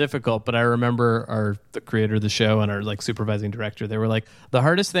all difficult. But I remember the creator of the show and our like supervising director, they were like, the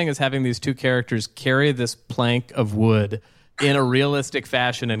hardest thing is having these two characters carry this plank of wood in a realistic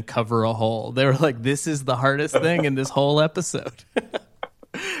fashion and cover a hole. They were like, this is the hardest thing in this whole episode.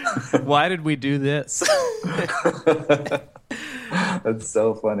 Why did we do this? That's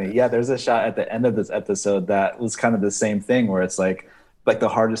so funny. Yeah, there's a shot at the end of this episode that was kind of the same thing, where it's like the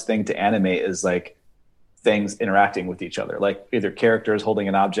hardest thing to animate is like things interacting with each other, like either characters holding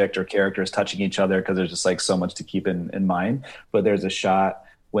an object or characters touching each other, because there's just like so much to keep in mind. But there's a shot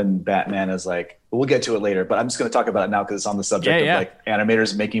when Batman is like, we'll get to it later, but I'm just going to talk about it now because it's on the subject of like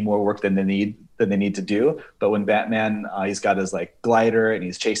animators making more work than they need to do. But when Batman, he's got his like glider and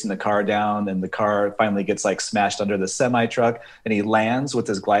he's chasing the car down, and the car finally gets like smashed under the semi truck, and he lands with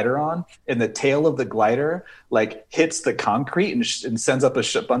his glider on, and the tail of the glider like hits the concrete and sends up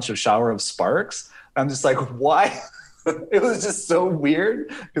a bunch of shower of sparks. I'm just like, why? It was just so weird,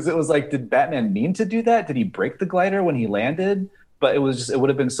 because it was like, did Batman mean to do that? Did he break the glider when he landed? But it would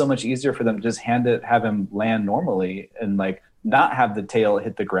have been so much easier for them to just have him land normally and like not have the tail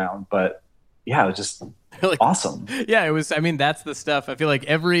hit the ground. But yeah, it was just like, awesome. Yeah, it was. I mean, that's the stuff. I feel like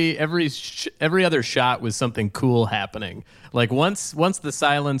every other shot was something cool happening. Like once the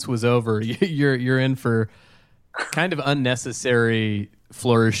silence was over, you're in for kind of unnecessary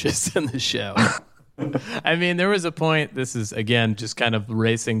flourishes in the show. I mean, there was a point, this is, again, just kind of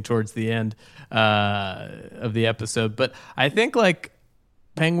racing towards the end of the episode, but I think, like,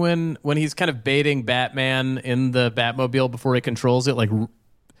 Penguin, when he's kind of baiting Batman in the Batmobile before he controls it, like,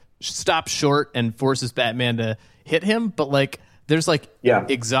 stops short and forces Batman to hit him, but, like, there's, like,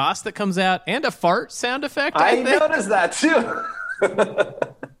 exhaust that comes out and a fart sound effect, I think. Noticed that, too.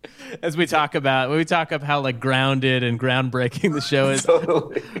 As we talk about how like grounded and groundbreaking the show is.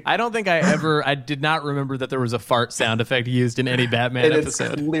 Totally. I don't think I did not remember that there was a fart sound effect used in any Batman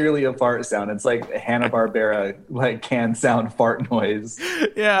episode. It's clearly a fart sound. It's like Hanna-Barbera like can sound fart noise.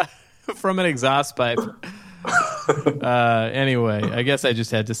 Yeah, from an exhaust pipe. Anyway, I guess I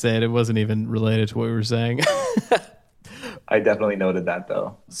just had to say it. It wasn't even related to what we were saying. I definitely noted that,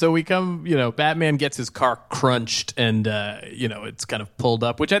 though. So we come, Batman gets his car crunched and, it's kind of pulled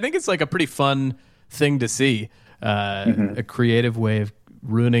up, which I think is like a pretty fun thing to see. A creative way of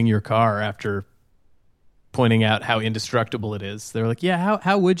ruining your car after pointing out how indestructible it is. They're like, yeah,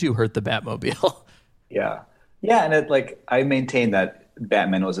 how would you hurt the Batmobile? Yeah. Yeah, and I maintain that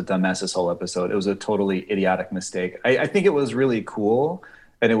Batman was a dumbass this whole episode. It was a totally idiotic mistake. I think it was really cool,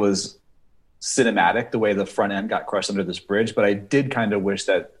 and it was cinematic the way the front end got crushed under this bridge, but I did kind of wish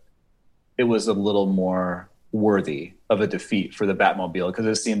that it was a little more worthy of a defeat for the Batmobile, because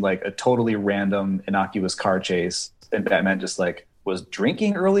it seemed like a totally random, innocuous car chase, and Batman just like was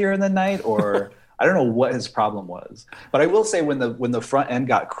drinking earlier in the night, or I don't know what his problem was. But I will say, when the front end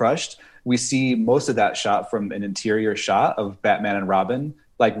got crushed, we see most of that shot from an interior shot of Batman and Robin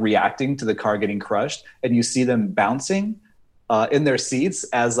like reacting to the car getting crushed, and you see them bouncing in their seats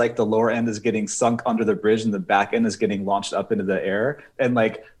as like the lower end is getting sunk under the bridge and the back end is getting launched up into the air. And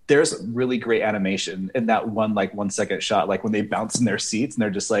like there's really great animation in that 1 second shot, like when they bounce in their seats and they're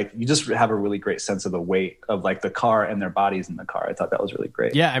just like, you just have a really great sense of the weight of like the car and their bodies in the car. I thought that was really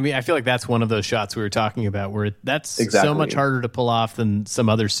great. Yeah, I mean, I feel like that's one of those shots we were talking about where that's Exactly. so much harder to pull off than some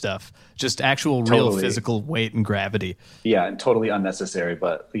other stuff. Just actual real physical weight and gravity. Yeah, and totally unnecessary,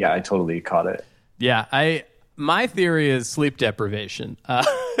 but yeah, I totally caught it. Yeah, my theory is sleep deprivation. I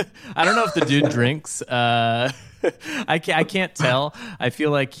don't know if the dude drinks. I can't tell. I feel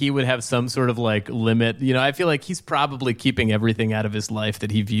like he would have some sort of like limit. I feel like he's probably keeping everything out of his life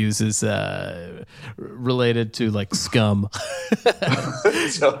that he views as related to like scum.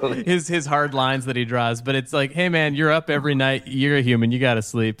 Totally. His hard lines that he draws. But it's like, hey man, you're up every night. You're a human. You got to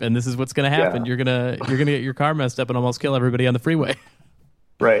sleep, and this is what's going to happen. Yeah. You're gonna get your car messed up and almost kill everybody on the freeway.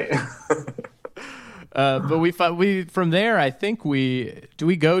 Right. But we from there, I think do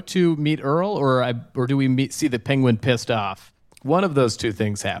we go to meet Earl or do we see the Penguin pissed off? One of those two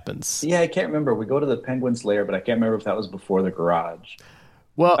things happens. Yeah, I can't remember. We go to the Penguin's lair, but I can't remember if that was before the garage.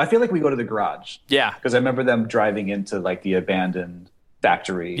 Well, I feel like we go to the garage. Yeah. Because I remember them driving into like the abandoned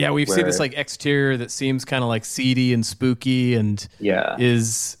factory. Yeah, we see this like exterior that seems kind of like seedy and spooky and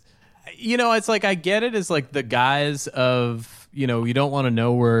is, it's like, I get it as like the guise of, you don't want to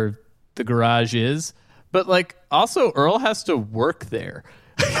know where the garage is, but like also Earl has to work there.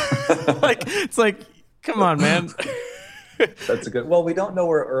 Like, it's like, come on, man. That's a good. Well, we don't know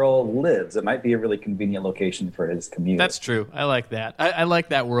where Earl lives. It might be a really convenient location for his commute. That's true. I like that. I like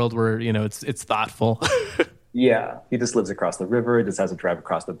that world where, it's thoughtful. Yeah, he just lives across the river. He just has to drive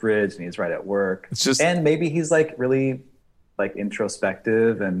across the bridge, and he's right at work. It's just, and maybe he's like really like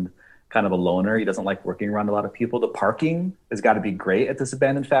introspective and kind of a loner. He doesn't like working around a lot of people. The parking has got to be great at this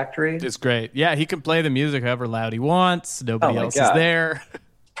abandoned factory. It's great. Yeah, he can play the music however loud he wants. Nobody else is there.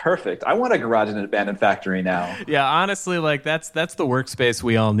 Perfect. I want a garage in an abandoned factory now. Yeah, honestly, like that's the workspace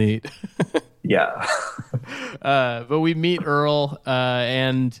we all need. Yeah. But we meet Earl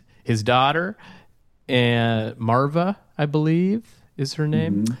and his daughter, and Marva, I believe, is her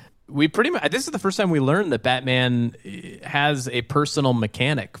name. Mm-hmm. We pretty much, this is the first time we learned that Batman has a personal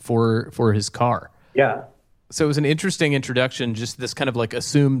mechanic for his car. Yeah. So it was an interesting introduction, just this kind of like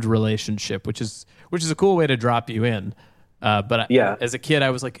assumed relationship, which is a cool way to drop you in. But as a kid, I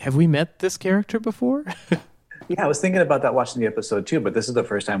was like, have we met this character before? Yeah, I was thinking about that watching the episode too, but this is the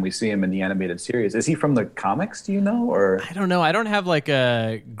first time we see him in the animated series. Is he from the comics, do you know? Or I don't know. I don't have like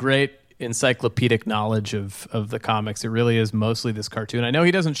a great encyclopedic knowledge of the comics. It really is mostly this cartoon. I know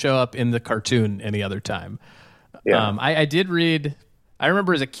he doesn't show up in the cartoon any other time. Yeah. I did read, I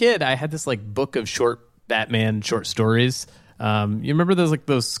remember as a kid, I had this like book of Batman short stories. You remember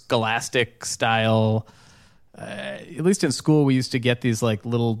those Scholastic style, at least in school, we used to get these like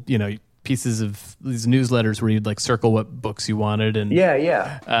little, pieces of these newsletters where you'd like circle what books you wanted. And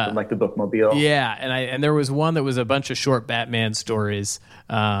like the bookmobile. Yeah. And there was one that was a bunch of short Batman stories.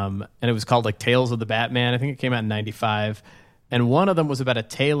 And it was called like Tales of the Batman. I think it came out in 95. And one of them was about a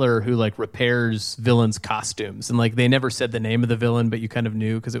tailor who like repairs villains' costumes. And like they never said the name of the villain, but you kind of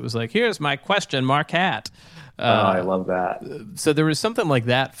knew because it was like, here's my question mark hat. I love that. So there was something like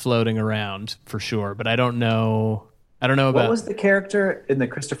that floating around for sure, but I don't know about... What was the character in the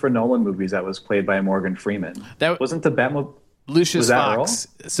Christopher Nolan movies that was played by Morgan Freeman? That wasn't the Batmobile. Lucius Fox.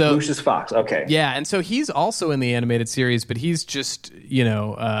 So Lucius Fox. Okay. Yeah, and so he's also in the animated series, but he's just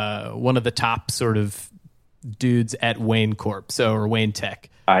one of the top sort of dudes at Wayne Corp, or Wayne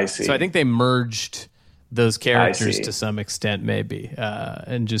Tech. I see. So I think they merged those characters to some extent, maybe,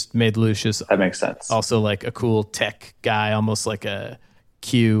 and just made Lucius. That makes sense. Also, like a cool tech guy, almost like a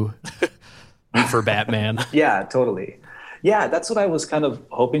Q. For Batman. Yeah, totally. Yeah, that's what I was kind of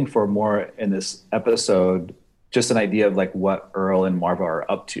hoping for more in this episode. Just an idea of like what Earl and Marva are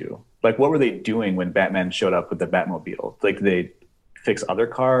up to. Like, what were they doing when Batman showed up with the Batmobile? Like, they fix other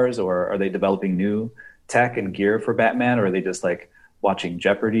cars, or are they developing new tech and gear for Batman? Or are they just like watching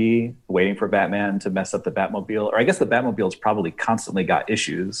Jeopardy, waiting for Batman to mess up the Batmobile? Or I guess the Batmobile's probably constantly got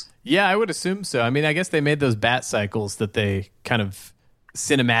issues. Yeah, I would assume so. I mean, I guess they made those bat cycles that they kind of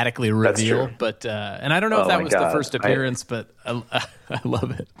cinematically reveal, but and I don't know if that was the first appearance, but I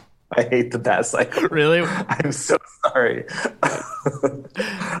love it. I hate the bat cycle. Really? I'm so sorry.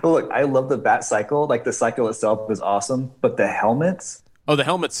 Look, I love the bat cycle. Like the cycle itself is awesome, but the helmets. Oh, the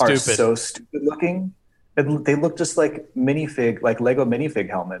helmet's stupid. Are so stupid looking. And they look just like Lego minifig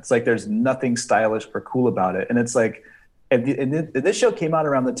helmets. Like there's nothing stylish or cool about it. And it's like, and this show came out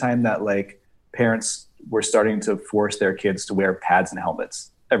around the time that like parents were starting to force their kids to wear pads and helmets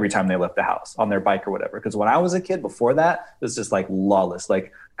every time they left the house on their bike or whatever. Because when I was a kid before that, it was just like lawless.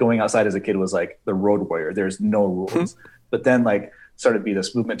 Like going outside as a kid was like the road warrior. There's no rules. But then like started to be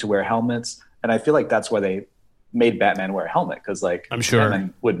this movement to wear helmets. And I feel like that's why they made Batman wear a helmet. Because like I'm sure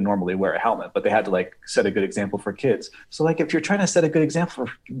Batman would normally wear a helmet, but they had to like set a good example for kids. So like if you're trying to set a good example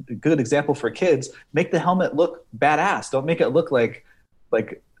for kids, make the helmet look badass. Don't make it look like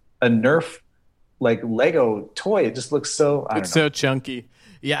a Nerf like Lego toy. It just looks so so chunky.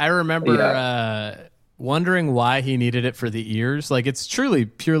 Yeah, I remember wondering why he needed it for the ears. Like it's truly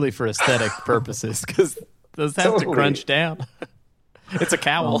purely for aesthetic purposes because those have to crunch down. It's a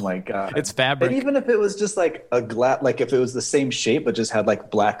cowl. Oh my god, it's fabric. And even if it was just like a glass, like if it was the same shape but just had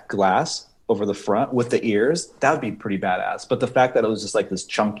like black glass over the front with the ears, that would be pretty badass. But the fact that it was just like this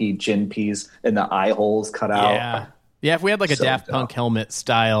chunky chin piece and the eye holes cut out. Yeah, if we had like a Daft Punk helmet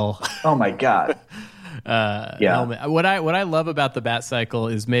style. Oh my god. Helmet. What I love about the Bat Cycle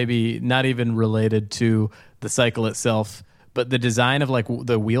is maybe not even related to the cycle itself, but the design of like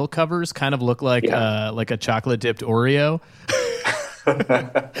the wheel covers kind of look like a chocolate dipped Oreo.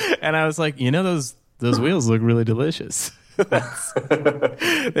 And I was like, those wheels look really delicious.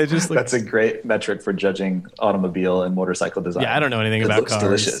 They just look... That's a great metric for judging automobile and motorcycle design. Yeah, I don't know anything about cars.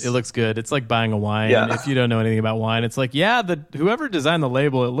 Delicious. It looks good. It's like buying a wine. Yeah. If you don't know anything about wine, it's like, whoever designed the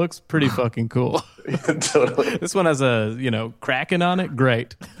label, it looks pretty fucking cool. Totally. This one has a, Kraken on it.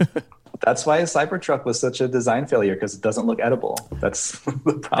 Great. That's why a Cybertruck was such a design failure, because it doesn't look edible. That's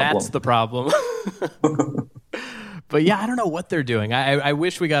the problem. That's the problem. But yeah, I don't know what they're doing. I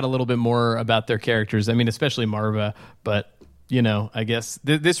wish we got a little bit more about their characters. I mean, especially Marva. But, I guess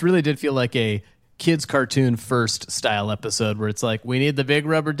this really did feel like a kids cartoon first style episode where it's like, we need the big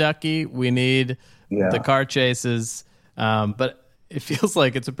rubber ducky. We need the car chases. But it feels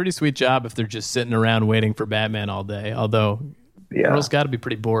like it's a pretty sweet job if they're just sitting around waiting for Batman all day. Although Earl's got to be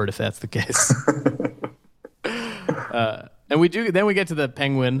pretty bored if that's the case. And we get to the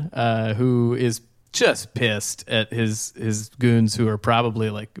Penguin, who is just pissed at his goons who are probably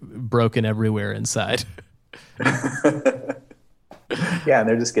like broken everywhere inside. Yeah, and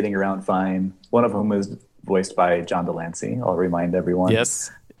they're just getting around fine. One of them is voiced by John Delancey. I'll remind everyone.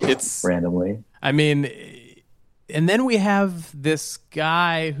 Yes, it's randomly. I mean, and then we have this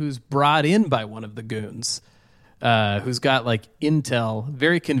guy who's brought in by one of the goons, who's got like intel,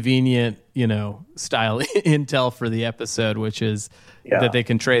 very convenient, style intel for the episode, which is that they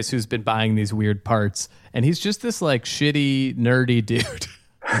can trace who's been buying these weird parts. And he's just this like shitty, nerdy dude.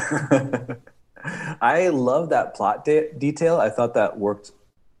 I love that plot detail. I thought that worked.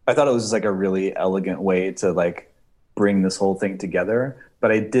 I thought it was just like a really elegant way to like bring this whole thing together.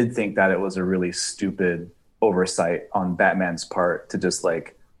 But I did think that it was a really stupid oversight on Batman's part to just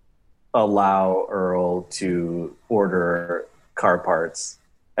like allow Earl to order car parts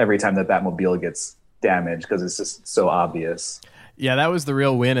every time the Batmobile gets damaged because it's just so obvious. Yeah, that was the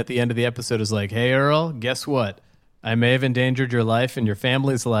real win at the end of the episode. Is like, hey, Earl, guess what? I may have endangered your life and your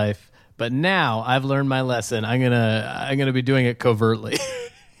family's life, but now I've learned my lesson. I'm gonna be doing it covertly.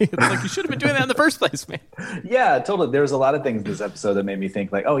 It's like, you should have been doing that in the first place, man. Yeah, totally. There was a lot of things in this episode that made me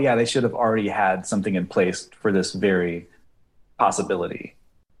think like, oh yeah, they should have already had something in place for this very possibility.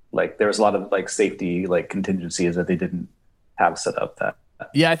 Like there was a lot of like safety, like contingencies that they didn't have set up that.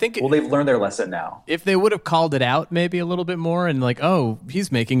 Yeah, I think. Well, they've learned their lesson now. If they would have called it out maybe a little bit more and like, oh,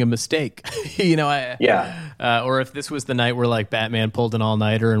 he's making a mistake, or if this was the night where like Batman pulled an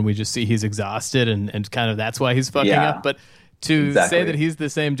all-nighter and we just see he's exhausted and kind of that's why he's fucking up. But to say that he's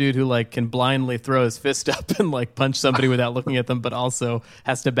the same dude who like can blindly throw his fist up and like punch somebody without looking at them, but also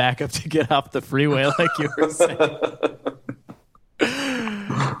has to back up to get off the freeway, like you were saying.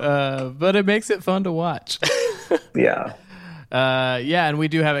 But it makes it fun to watch. Yeah. And we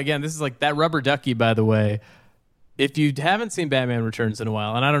do have, again, this is like that rubber ducky, by the way. If you haven't seen Batman Returns in a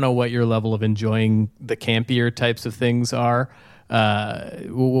while, and I don't know what your level of enjoying the campier types of things are,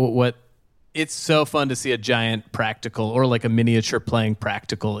 it's so fun to see a giant practical or like a miniature playing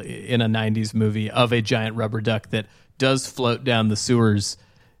practical in a 90s movie of a giant rubber duck that does float down the sewers.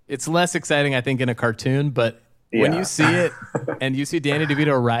 It's less exciting, I think, in a cartoon, but when you see it and you see Danny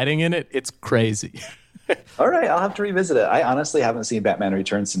DeVito riding in it, it's crazy. All right, I'll have to revisit it. I honestly haven't seen Batman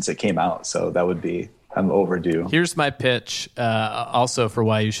Returns since it came out, so that would be, I'm overdue. Here's my pitch also for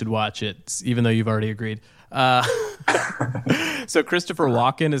why you should watch it, even though you've already agreed. So Christopher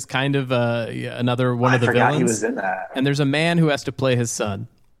Walken is kind of another one of the villains. He was in that. And there's a man who has to play his son,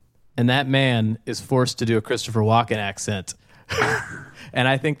 and that man is forced to do a Christopher Walken accent. And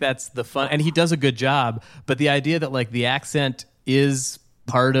I think that's the fun, and he does a good job. But the idea that like the accent is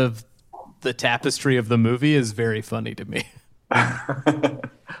part of the tapestry of the movie is very funny to me.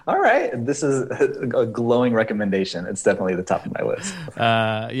 All right. This is a glowing recommendation. It's definitely the top of my list.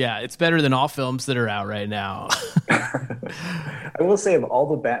 It's better than all films that are out right now. I will say, of all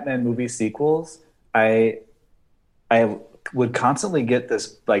the Batman movie sequels, I would constantly get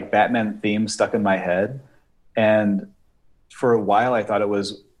this like Batman theme stuck in my head. And for a while, I thought it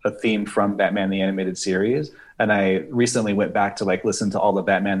was a theme from Batman the Animated Series. And I recently went back to like listen to all the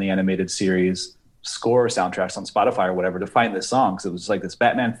Batman the Animated Series score soundtracks on Spotify or whatever to find this song. So it was like this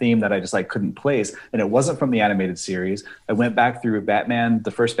Batman theme that I just like couldn't place. And it wasn't from the animated series. I went back through Batman,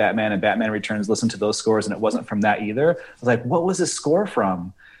 the first Batman and Batman Returns, listened to those scores, and it wasn't from that either. I was like, what was this score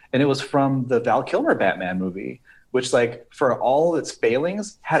from? And it was from the Val Kilmer Batman movie, which like for all its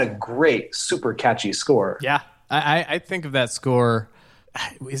failings had a great, super catchy score. Yeah. I think of that score.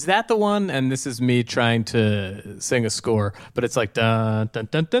 Is that the one? And this is me trying to sing a score, but it's like dun dun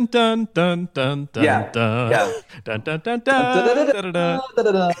dun dun dun dun dun dun dun dun dun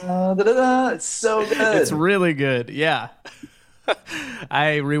dun dun. It's so good. It's really good. Yeah.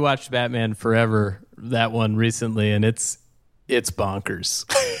 I rewatched Batman Forever, that one recently, and it's bonkers.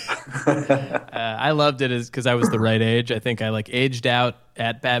 I loved it because I was the right age. I think I like aged out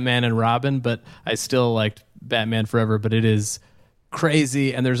at Batman and Robin, but I still liked Batman Forever. But it is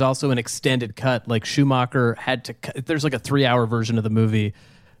crazy, and there's also an extended cut. Like Schumacher had to cut. There's like a 3-hour version of the movie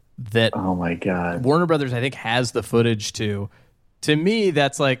that oh my god, Warner Brothers I think has the footage to me.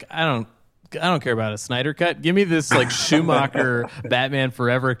 That's like, I don't don't care about a Snyder cut. Give me this like Schumacher Batman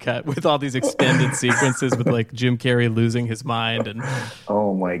Forever cut with all these extended sequences with like Jim Carrey losing his mind and.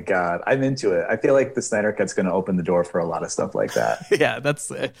 Oh my God, I'm into it. I feel like the Snyder cut's going to open the door for a lot of stuff like that. Yeah,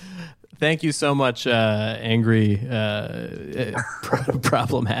 that's. Thank you so much, angry,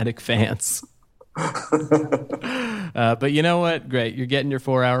 problematic fans. But you know what? Great, you're getting your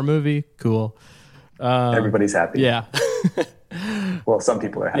 4-hour movie. Cool. Everybody's happy. Yeah. Well, some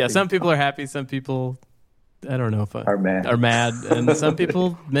people are happy. Yeah, some people are happy. Some people, I don't know if are mad. And some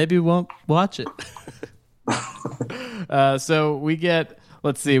people maybe won't watch it. So we get,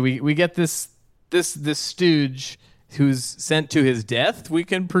 let's see, we get this stooge who's sent to his death, we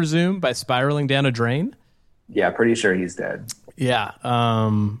can presume, by spiraling down a drain. Yeah, pretty sure he's dead. Yeah.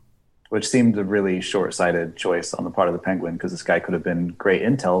 Which seemed a really short-sighted choice on the part of the Penguin, because this guy could have been great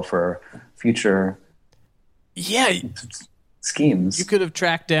intel for future schemes. You could have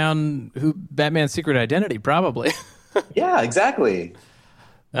tracked down Batman's secret identity, probably. Yeah, exactly.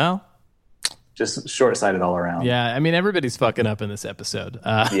 Well, just short-sighted all around. Yeah, I mean, everybody's fucking up in this episode.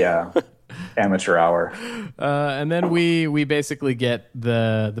 Yeah. Amateur hour. And then we basically get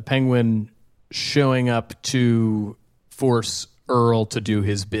the Penguin showing up to force Earl to do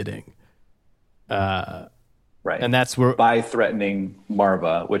his bidding. Right. And that's where, by threatening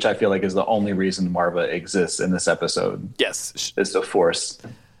Marva, which I feel like is the only reason Marva exists in this episode. Yes. Is to force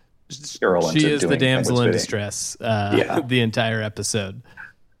Earl into doing She is the damsel in bidding. distress the entire episode.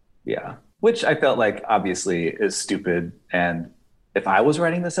 Yeah. Which I felt like obviously is stupid, and if I was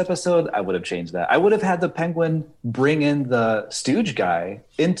writing this episode, I would have changed that. I would have had the Penguin bring in the stooge guy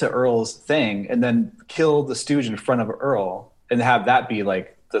into Earl's thing and then kill the stooge in front of Earl and have that be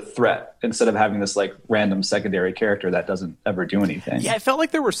like the threat instead of having this like random secondary character that doesn't ever do anything. Yeah, I felt like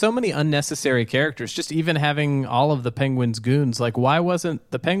there were so many unnecessary characters. Just even having all of the Penguin's goons. Like, why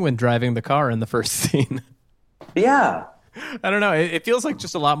wasn't the Penguin driving the car in the first scene? Yeah. I don't know. It feels like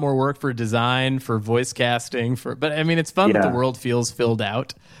just a lot more work for design, for voice casting, but I mean, it's fun that the world feels filled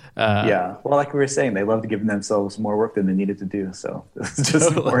out. Yeah. Well, like we were saying, they loved giving themselves more work than they needed to do. So this is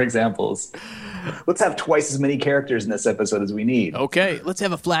just more examples. Let's have twice as many characters in this episode as we need. Okay, let's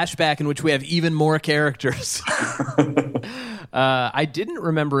have a flashback in which we have even more characters. I didn't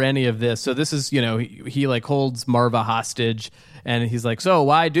remember any of this. So this is, he like holds Marva hostage. And he's like, so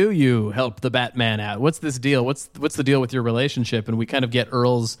why do you help the Batman out? What's this deal? What's the deal with your relationship? And we kind of get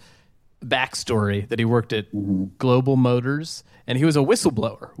Earl's backstory that he worked at Global Motors and he was a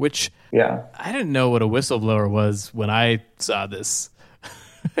whistleblower, which I didn't know what a whistleblower was when I saw this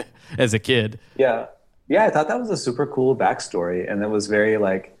as a kid. Yeah. Yeah, I thought that was a super cool backstory. And it was very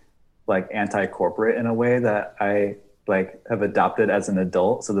like anti-corporate in a way that I have adopted as an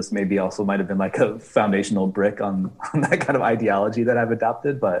adult. So this maybe also might have been like a foundational brick on that kind of ideology that I've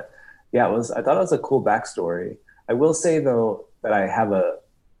adopted. But yeah, I thought it was a cool backstory. I will say though that I have a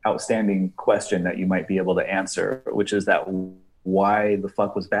outstanding question that you might be able to answer, which is that why the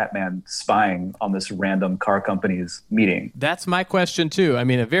fuck was Batman spying on this random car company's meeting? That's my question too. I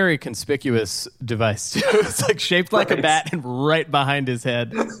mean, a very conspicuous device too. It's like shaped like a bat and right behind his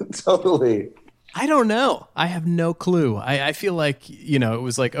head. Totally. I don't know. I have no clue. I feel like, it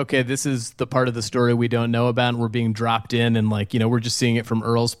was like, okay, this is the part of the story we don't know about and we're being dropped in and like, we're just seeing it from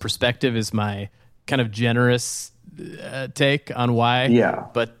Earl's perspective is my kind of generous take on why. Yeah.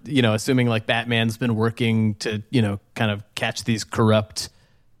 But, assuming like Batman's been working to, kind of catch these corrupt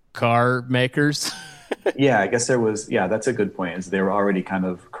car makers. Yeah, I guess that's a good point, is they were already kind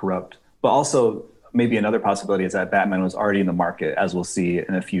of corrupt. But also maybe another possibility is that Batman was already in the market, as we'll see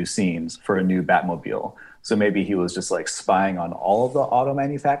in a few scenes, for a new Batmobile. So maybe he was just like spying on all of the auto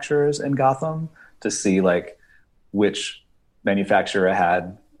manufacturers in Gotham to see like which manufacturer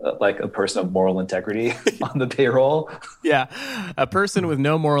had like a person of moral integrity on the payroll. Yeah, a person with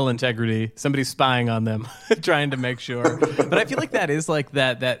no moral integrity, somebody spying on them, trying to make sure. But I feel like that is like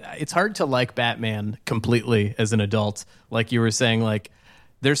that it's hard to like Batman completely as an adult. Like you were saying, like,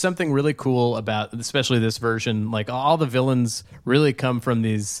 there's something really cool about, especially this version, like all the villains really come from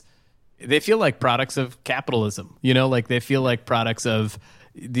they feel like products of capitalism, like they feel like products of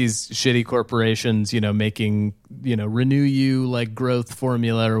these shitty corporations, making, Renew You like growth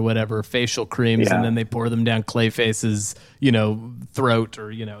formula or whatever, facial creams, and then they pour them down Clayface's, throat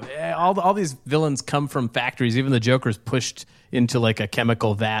or, all these villains come from factories. Even the Joker's pushed into like a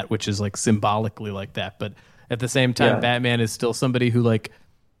chemical vat, which is like symbolically like that. But at the same time, Batman is still somebody who like,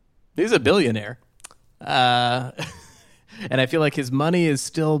 he's a billionaire. And I feel like his money is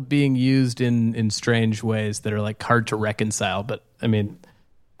still being used in strange ways that are like hard to reconcile. But I mean,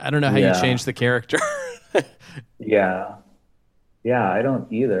 I don't know how you change the character. Yeah, I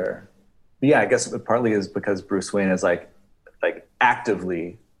don't either. Yeah, I guess it partly is because Bruce Wayne is like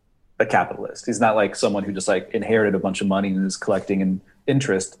actively a capitalist. He's not like someone who just like inherited a bunch of money and is collecting an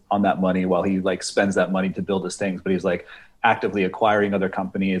interest on that money while he like spends that money to build his things, but he's like actively acquiring other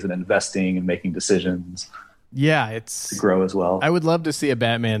companies and investing and making decisions. Yeah, it's to grow as well. I would love to see a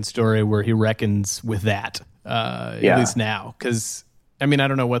Batman story where he reckons with that, at least now. Because, I mean, I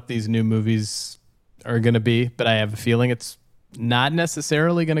don't know what these new movies are going to be, but I have a feeling it's not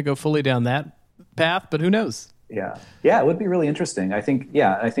necessarily going to go fully down that path, but who knows? Yeah, it would be really interesting. I think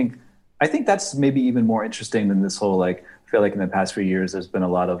that's maybe even more interesting than this whole like. I feel like in the past few years, there's been a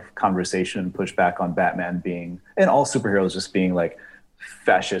lot of conversation and pushback on Batman being, and all superheroes just being like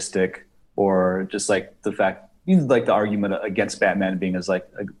fascistic, or just like the fact, even like the argument against Batman being as like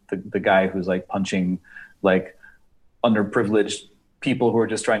the guy who's like punching like underprivileged people who are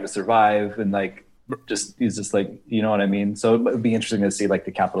just trying to survive, and like he's just like, you know what I mean? So it would be interesting to see like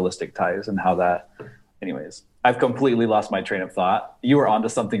the capitalistic ties and how that. Anyways, I've completely lost my train of thought. You were onto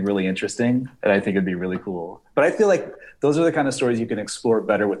something really interesting, and I think it'd be really cool. But I feel like those are the kind of stories you can explore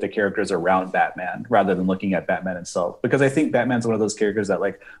better with the characters around Batman rather than looking at Batman himself. Because I think Batman's one of those characters that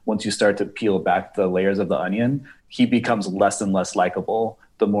like once you start to peel back the layers of the onion, he becomes less and less likable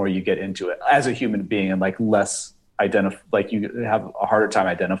the more you get into it as a human being, and like less like you have a harder time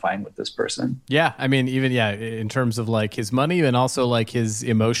identifying with this person. Yeah, I mean, even in terms of like his money and also like his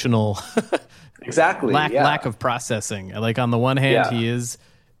emotional exactly lack of processing. Like on the one hand, he is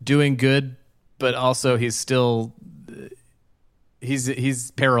doing good, but also he's still he's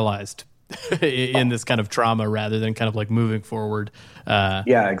paralyzed in this kind of trauma rather than kind of like moving forward.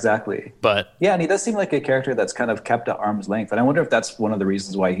 Yeah, exactly. But yeah, and he does seem like a character that's kind of kept at arm's length. And I wonder if that's one of the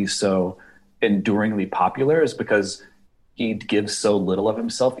reasons why he's so enduringly popular, is because he gives so little of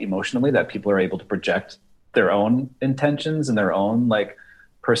himself emotionally that people are able to project their own intentions and their own like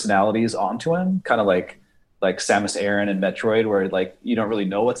personalities onto him, kind of like Samus Aran in Metroid, where like you don't really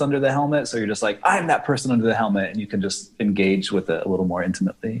know what's under the helmet, so you're just like, I'm that person under the helmet, and you can just engage with it a little more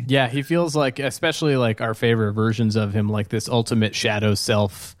intimately. Yeah, he feels like, especially like our favorite versions of him, like this ultimate shadow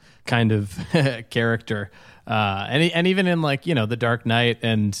self kind of character. And even in like, you know, The Dark Knight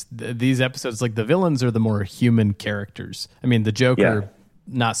and these episodes, like the villains are the more human characters. I mean, the Joker,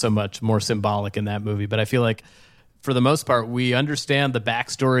 not so much, more symbolic in that movie, but I feel like for the most part, we understand the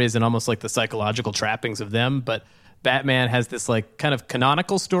backstories and almost like the psychological trappings of them. But Batman has this like kind of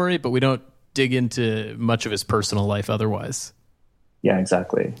canonical story, but we don't dig into much of his personal life otherwise. Yeah,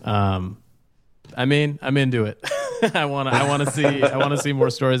 exactly. I mean, I'm into it. I want to see more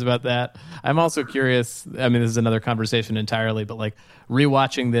stories about that. I'm also curious. I mean, this is another conversation entirely, but like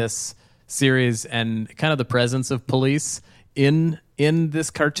rewatching this series and kind of the presence of police in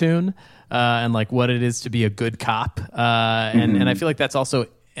this cartoon, and like what it is to be a good cop. And I feel like that's also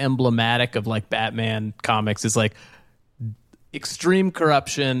emblematic of like Batman comics, is like extreme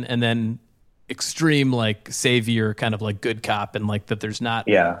corruption and then extreme like savior, kind of like good cop, and like that there's not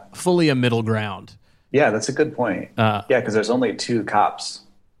fully a middle ground. Yeah, that's a good point. Because there's only two cops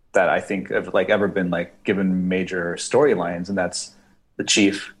that I think have like ever been like given major storylines, and that's the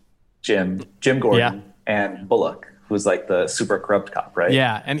Chief, Jim Gordon, and Bullock, who's like the super corrupt cop, right?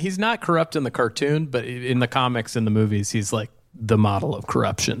 Yeah, and he's not corrupt in the cartoon, but in the comics and the movies, he's like the model of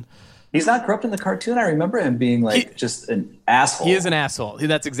corruption. He's not corrupt in the cartoon. I remember him being like just an asshole. He is an asshole.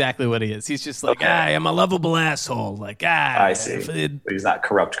 That's exactly what he is. He's just like, I am a lovable asshole. Like, I see. But he's not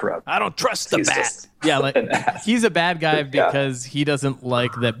corrupt. I don't trust the Bat. Yeah, like he's a bad guy because he doesn't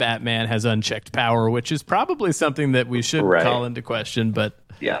like that Batman has unchecked power, which is probably something that we should call into question. But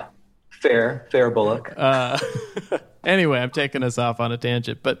yeah, fair Bullock. Anyway, I'm taking us off on a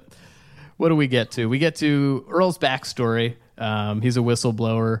tangent. But what do we get to? We get to Earl's backstory. He's a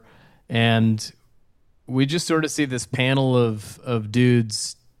whistleblower. And we just sort of see this panel of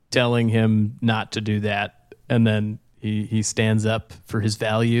dudes telling him not to do that. And then he stands up for his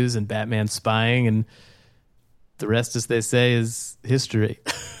values, and Batman's spying, and the rest, as they say, is history.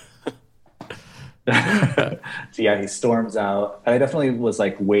 He storms out. I definitely was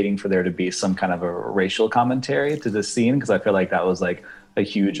like waiting for there to be some kind of a racial commentary to this scene, because I feel like that was like a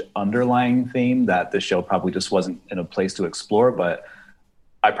huge underlying theme that the show probably just wasn't in a place to explore. But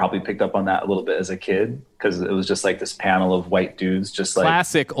I probably picked up on that a little bit as a kid, because it was just like this panel of white dudes, just like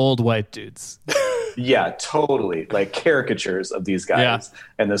classic old white dudes. Yeah, totally. Like caricatures of these guys. Yeah.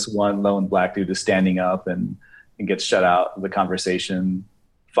 And this one lone black dude is standing up and gets shut out of the conversation,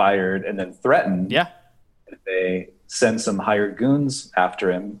 fired, and then threatened. Yeah. They send some hired goons after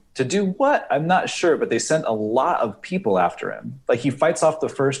him to do what? I'm not sure, but they sent a lot of people after him. Like, he fights off the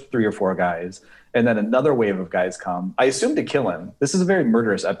first 3 or 4 guys, and then another wave of guys come. I assume to kill him. This is a very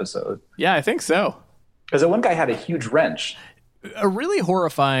murderous episode. Yeah, I think so. Because the one guy had a huge wrench. A really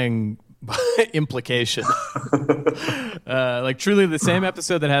horrifying implication. Like, truly the same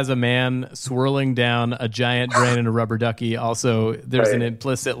episode that has a man swirling down a giant drain in a rubber ducky. Also, there's an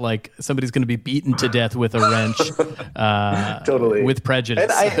implicit, like, somebody's going to be beaten to death with a wrench. Totally. With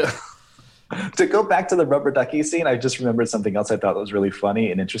prejudice. And to go back to the rubber ducky scene, I just remembered something else I thought was really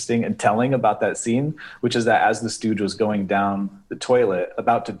funny and interesting and telling about that scene, which is that as the stooge was going down the toilet,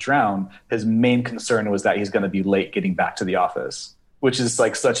 about to drown, his main concern was that he's going to be late getting back to the office, which is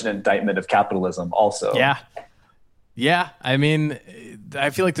like such an indictment of capitalism also. Yeah. I mean, I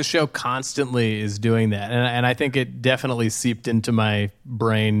feel like the show constantly is doing that. And I think it definitely seeped into my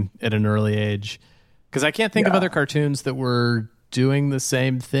brain at an early age. Because I can't think of other cartoons that were doing the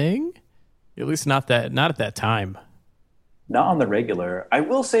same thing. At least not at that time. Not on the regular. I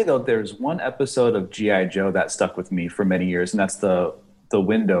will say, though, there's one episode of G.I. Joe that stuck with me for many years, and that's the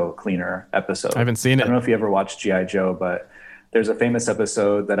window cleaner episode. I haven't seen it. I don't know if you ever watched G.I. Joe, but there's a famous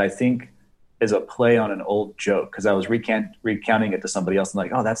episode that I think is a play on an old joke, because I was recounting it to somebody else and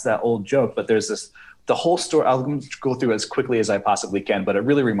like, oh, that's that old joke. But there's the whole story. I'll go through as quickly as I possibly can, but it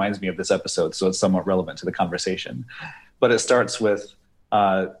really reminds me of this episode, so it's somewhat relevant to the conversation. But it starts with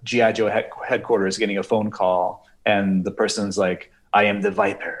G.I. Joe headquarters getting a phone call, and the person's like, I am the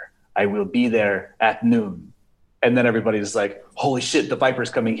Viper. I will be there at noon. And then everybody's like, holy shit, the Viper's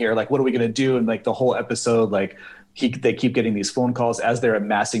coming here. Like, what are we going to do? And like the whole episode, like they keep getting these phone calls as they're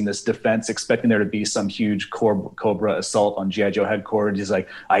amassing this defense, expecting there to be some huge Cobra assault on G.I. Joe headquarters. He's like,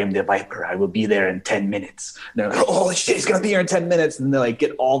 I am the Viper. I will be there in 10 minutes. And they're like, holy shit, he's going to be here in 10 minutes. And they like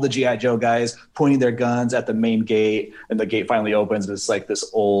get all the G.I. Joe guys pointing their guns at the main gate. And the gate finally opens. And it's like this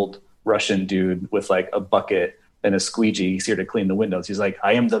old Russian dude with like a bucket and a squeegee. He's here to clean the windows. He's like,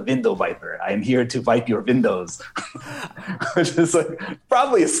 I am the window viper. I am here to wipe your windows. Which is like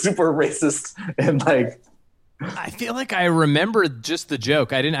probably a super racist and like, I feel like I remember just the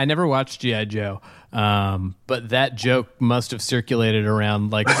joke. I never watched G.I. Joe, but that joke must have circulated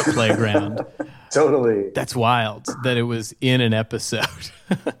around like the playground. Totally. That's wild that it was in an episode.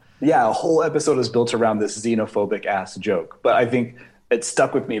 Yeah, a whole episode is built around this xenophobic ass joke. But I think it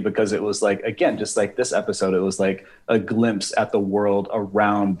stuck with me because it was like, again, just like this episode, it was like a glimpse at the world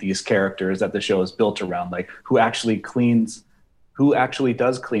around these characters that the show is built around, like who actually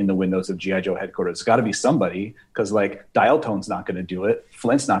does clean the windows of G.I. Joe headquarters. It's got to be somebody, because like Dial Tone's not going to do it.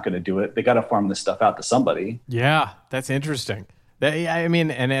 Flint's not going to do it. They got to farm this stuff out to somebody. Yeah, that's interesting. I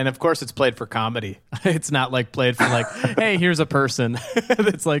mean, and of course it's played for comedy. It's not like played for like, hey, here's a person.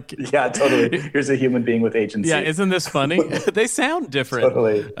 It's like, yeah, totally. Here's a human being with agency. Yeah, isn't this funny? They sound different.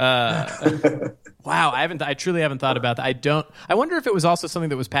 Totally. Wow, I truly haven't thought about that. I wonder if it was also something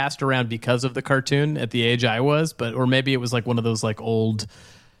that was passed around because of the cartoon at the age I was, or maybe it was like one of those like old,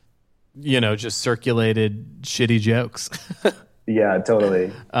 just circulated shitty jokes. Yeah,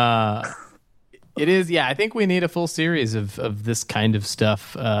 totally. It is, yeah. I think we need a full series of this kind of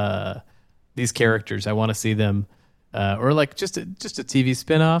stuff. These characters, I want to see them, or like just a TV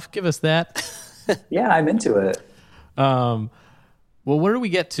spinoff. Give us that. Yeah, I'm into it. Well, where do we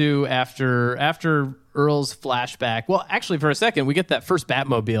get to after Earl's flashback? Well, actually, for a second, we get that first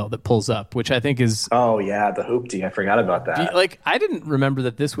Batmobile that pulls up, which I think is... Oh, yeah, the hoopty. I forgot about that. I didn't remember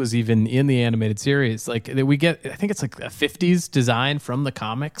that this was even in the animated series. Like, we get, I think it's like a 50s design from the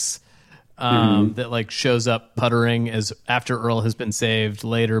comics that like shows up puttering as after Earl has been saved.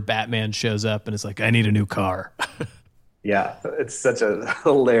 Later, Batman shows up and is like, I need a new car. Yeah, it's such a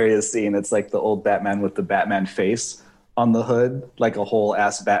hilarious scene. It's like the old Batman with the Batman face on the hood, like a whole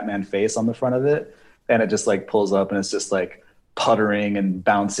ass Batman face on the front of it, and it just like pulls up and it's just like puttering and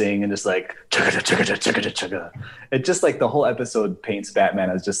bouncing and just like chugga chugga chugga chugga. It just like the whole episode paints Batman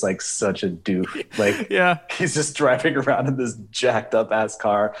as just like such a doof. Like, yeah, he's just driving around in this jacked up ass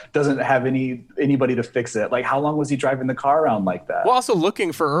car, doesn't have anybody to fix it. Like, how long was he driving the car around like that? Well, also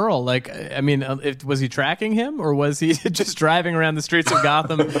looking for Earl. Like, I mean, was he tracking him, or was he just driving around the streets of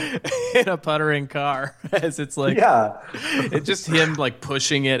Gotham in a puttering car? As it's like, yeah, it's just him like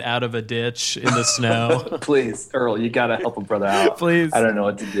pushing it out of a ditch in the snow. Please, Earl, you gotta help a brother out. Please. I don't know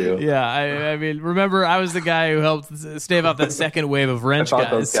what to do. Yeah, I mean, remember, I was the guy who helped stave off that second wave of wrench guys.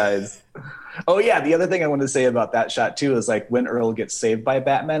 Those guys. Oh, yeah, the other thing I wanted to say about that shot, too, is like when Earl gets saved by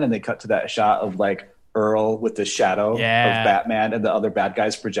Batman and they cut to that shot of like Earl with the shadow of Batman and the other bad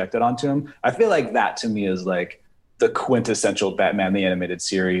guys projected onto him. I feel like that, to me, is like the quintessential Batman the Animated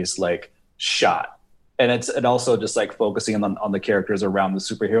Series like shot. And it also just like focusing on the characters around the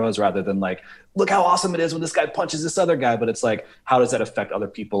superheroes rather than like, look how awesome it is when this guy punches this other guy. But it's like, how does that affect other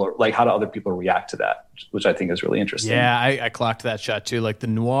people, or like how do other people react to that, which I think is really interesting. Yeah, I clocked that shot too. Like the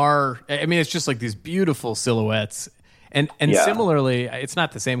noir, I mean, it's just like these beautiful silhouettes. And similarly, it's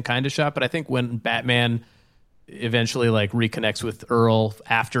not the same kind of shot, but I think when Batman eventually like reconnects with Earl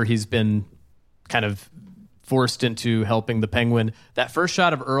after he's been kind of forced into helping the Penguin, that first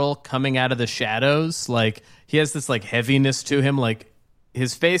shot of Earl coming out of the shadows, like he has this like heaviness to him, like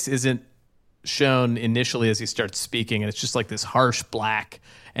his face isn't shown initially as he starts speaking, and it's just like this harsh black,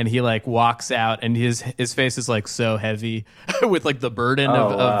 and he like walks out and his face is like so heavy with like the burden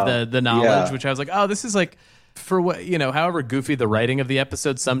of the knowledge, which I was like, oh, this is like, for what, you know, however goofy the writing of the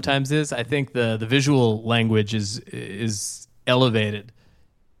episode sometimes is, I think the visual language is elevated.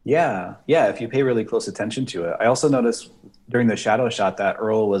 Yeah. If you pay really close attention to it. I also noticed during the shadow shot that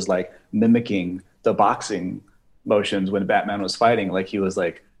Earl was like mimicking the boxing motions when Batman was fighting. Like he was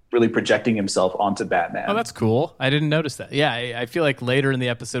like really projecting himself onto Batman. Oh, that's cool. I didn't notice that. Yeah, I feel like later in the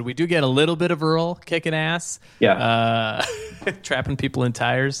episode we do get a little bit of Earl kicking ass. Yeah. Trapping people in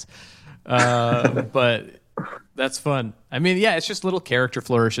tires. But that's fun. I mean, yeah, it's just little character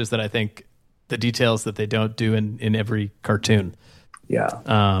flourishes that I think the details that they don't do in every cartoon. Yeah.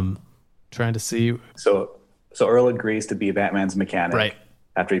 Trying to see. So Earl agrees to be Batman's mechanic, right,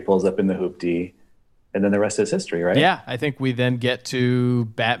 after he pulls up in the hoopty, and then the rest is history, right? Yeah, I think we then get to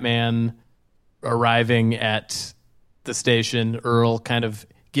Batman arriving at the station, Earl kind of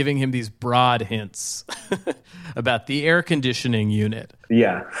giving him these broad hints about the air conditioning unit.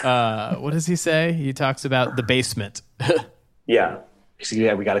 Yeah. What does he say? He talks about the basement. Yeah.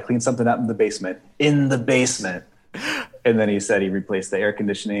 Yeah, we got to clean something up in the basement. In the basement. And then he said he replaced the air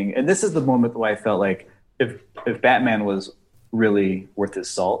conditioning. And this is the moment where I felt like if Batman was really worth his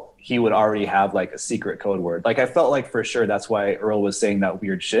salt, he would already have like a secret code word. Like I felt like for sure that's why Earl was saying that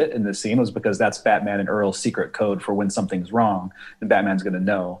weird shit in this scene, was because that's Batman and Earl's secret code for when something's wrong and Batman's going to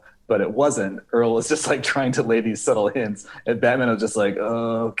know. But it wasn't. Earl was just like trying to lay these subtle hints, and Batman was just like,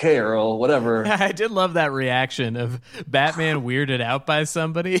 okay, Earl, whatever. I did love that reaction of Batman weirded out by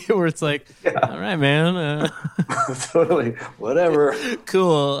somebody where it's like, all right, man. Totally. Whatever.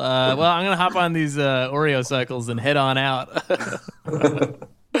 Cool. Well, I'm going to hop on these Oreo cycles and head on out.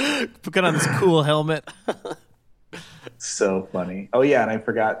 Put on this cool helmet. So funny. Oh, yeah, and I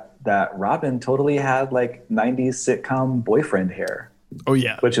forgot that Robin totally had like 90s sitcom boyfriend hair. Oh,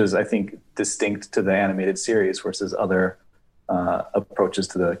 yeah. Which is, I think, distinct to the animated series versus other approaches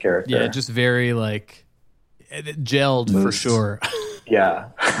to the character. Yeah, just very, like, gelled for sure. Yeah.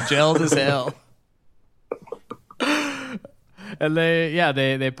 Gelled as hell. And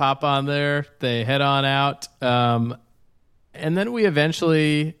they pop on there. They head on out. And then we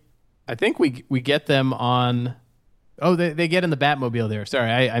eventually, I think we get them on... Oh, they get in the Batmobile there.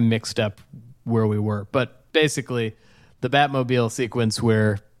 Sorry, I mixed up where we were. But basically... the Batmobile sequence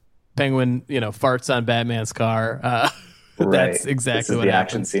where Penguin, farts on Batman's car. Right. That's exactly this is what the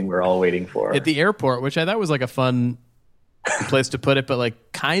happens. action scene we're all waiting for. At the airport, which I thought was like a fun place to put it, but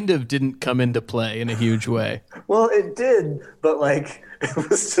like kind of didn't come into play in a huge way. Well, it did, but like it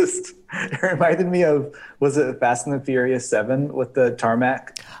was just, it reminded me of, was it Fast and the Furious 7 with the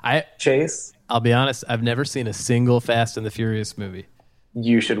tarmac chase? I'll be honest, I've never seen a single Fast and the Furious movie.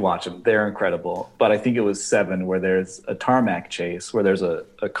 You should watch them. They're incredible. But I think it was 7 where there's a tarmac chase, where there's a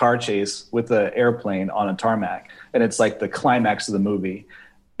car chase with an airplane on a tarmac. And it's like the climax of the movie.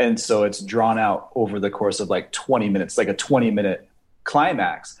 And so it's drawn out over the course of like 20 minutes, like a 20-minute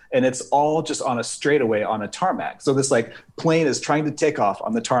climax. And it's all just on a straightaway on a tarmac. So this like plane is trying to take off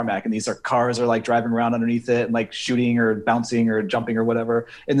on the tarmac. And these cars are like driving around underneath it and like shooting or bouncing or jumping or whatever.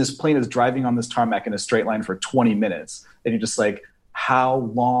 And this plane is driving on this tarmac in a straight line for 20 minutes. And you're just like, how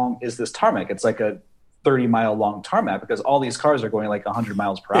long is this tarmac? It's like a 30-mile long tarmac because all these cars are going like 100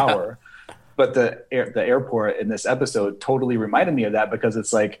 miles per hour. But the airport in this episode totally reminded me of that, because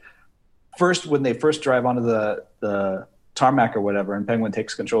it's like when they first drive onto the tarmac or whatever, and Penguin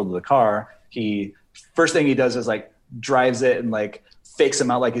takes control of the car, first thing he does is like drives it and like fakes him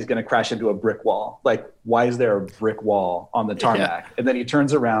out like he's going to crash into a brick wall. Like, why is there a brick wall on the tarmac? Yeah. And then he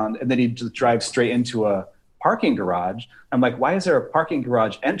turns around and then he just drives straight into a parking garage. I'm like, why is there a parking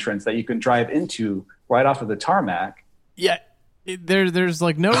garage entrance that you can drive into right off of the tarmac? Yeah, there's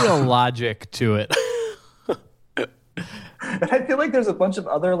like no real logic to it. And I feel like there's a bunch of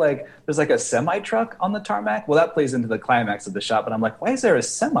other, like, there's like a semi truck on the tarmac. Well, that plays into the climax of the shot, but I'm like, why is there a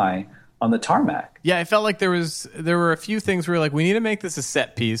semi on the tarmac? Yeah, I felt like there were a few things where like, we need to make this a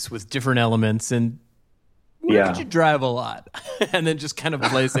set piece with different elements, and where could you drive a lot? And then just kind of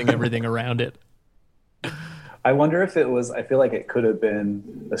placing everything around it. I wonder if it was, I feel like it could have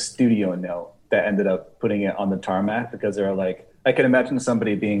been a studio note that ended up putting it on the tarmac, because they're like, I can imagine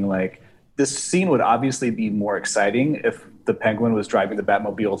somebody being like, this scene would obviously be more exciting if the Penguin was driving the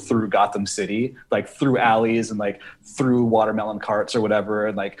Batmobile through Gotham City, like through alleys and like through watermelon carts or whatever,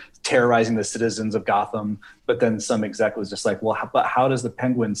 and like terrorizing the citizens of Gotham. But then some exec was just like, well, but how does the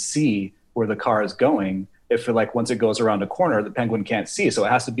Penguin see where the car is going? If like once it goes around a corner, the Penguin can't see. So it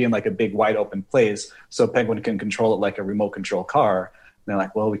has to be in like a big wide open place so Penguin can control it like a remote control car. And they're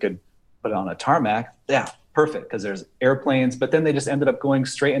like, well, we could put it on a tarmac. Yeah, perfect, because there's airplanes. But then they just ended up going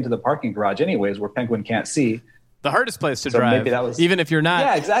straight into the parking garage anyways, where Penguin can't see. The hardest place to drive, maybe that was, even if you're not,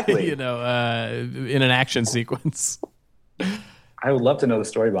 yeah, exactly. in an action sequence. I would love to know the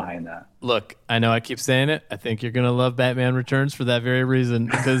story behind that. Look, I know I keep saying it. I think you're going to love Batman Returns for that very reason,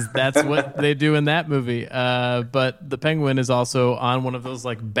 because that's what they do in that movie. But the Penguin is also on one of those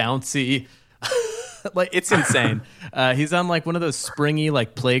like bouncy, like it's insane. He's on like one of those springy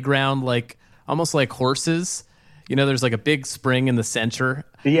like playground, like almost like horses. You know, there's like a big spring in the center.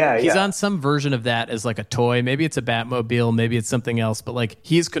 Yeah, he's on some version of that as like a toy. Maybe it's a Batmobile, maybe it's something else. But like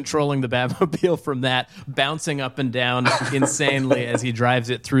he's controlling the Batmobile from that, bouncing up and down insanely as he drives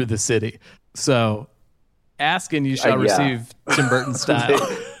it through the city. So, ask and you shall receive, Tim Burton style.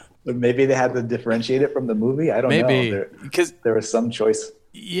 Maybe they had to differentiate it from the movie. I don't know. Maybe because there was some choice.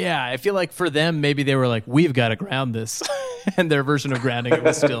 Yeah, I feel like for them, maybe they were like, we've got to ground this. And their version of grounding it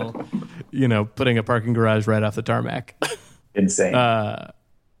was still, putting a parking garage right off the tarmac. Insane.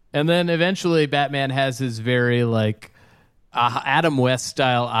 And then eventually Batman has his very like Adam West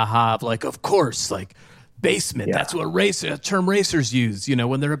style aha of like, of course, like basement. Yeah. That's what term racers use,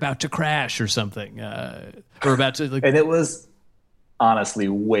 when they're about to crash or something. Or about to like. And it was honestly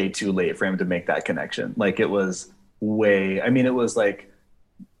way too late for him to make that connection. Like it was it was like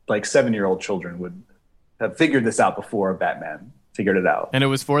 7-year-old children would have figured this out before Batman figured it out. And it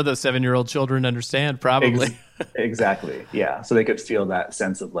was for those 7-year-old children to understand, probably. Exactly. Yeah. So they could feel that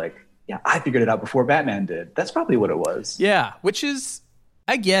sense of like, yeah, I figured it out before Batman did. That's probably what it was. Yeah. Which is,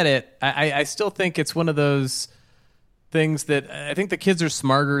 I get it. I still think it's one of those things that I think the kids are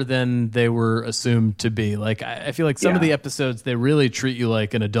smarter than they were assumed to be. Like, I feel like some of the episodes, they really treat you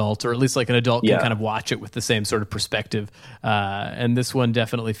like an adult, or at least like an adult can kind of watch it with the same sort of perspective. And this one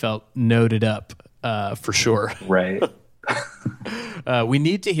definitely felt noted up for sure. Right. We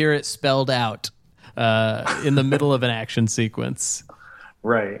need to hear it spelled out in the middle of an action sequence.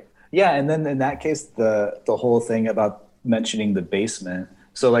 Right. Yeah, and then in that case, the whole thing about mentioning the basement.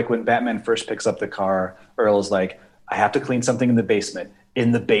 So like when Batman first picks up the car, Earl's like, I have to clean something in the basement.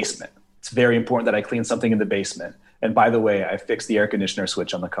 In the basement. It's very important that I clean something in the basement. And by the way, I fixed the air conditioner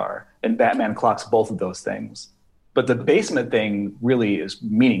switch on the car. And Batman clocks both of those things. But the basement thing really is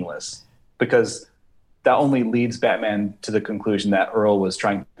meaningless, because that only leads Batman to the conclusion that Earl was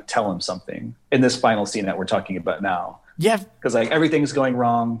trying to tell him something in this final scene that we're talking about now. Yeah. Because like everything's going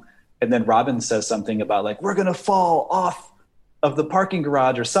wrong. And then Robin says something about like, we're going to fall off of the parking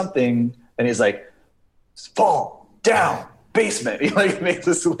garage or something. And he's like, fall down, basement. He like makes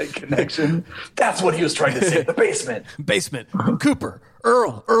this like connection. That's what he was trying to say. The basement. Basement. Cooper.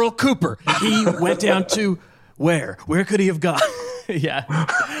 Earl Cooper. He went down to where? Where could he have gone? Yeah.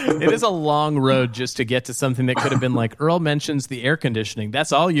 It is a long road just to get to something that could have been like, Earl mentions the air conditioning.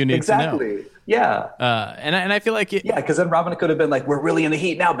 That's all you need to know. Exactly. Yeah. And I feel like yeah, because then Robin could have been like, we're really in the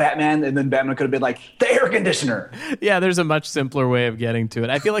heat now, Batman. And then Batman could have been like, the air conditioner. Yeah, there's a much simpler way of getting to it.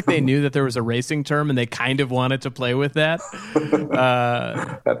 I feel like they knew that there was a racing term and they kind of wanted to play with that.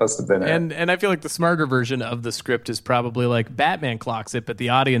 That must have been it. And I feel like the smarter version of the script is probably like, Batman clocks it, but the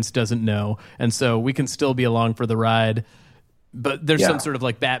audience doesn't know. And so we can still be along for the ride. But there's some sort of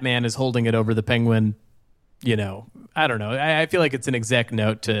like Batman is holding it over the Penguin, I don't know. I feel like it's an exec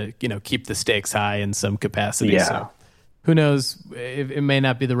note to, keep the stakes high in some capacity. Yeah. So who knows? It may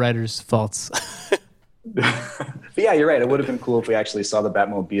not be the writer's faults. But yeah, you're right. It would have been cool if we actually saw the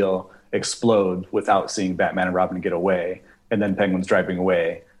Batmobile explode without seeing Batman and Robin get away, and then Penguin's driving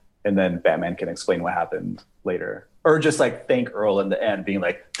away, and then Batman can explain what happened later. Or just like thank Earl in the end, being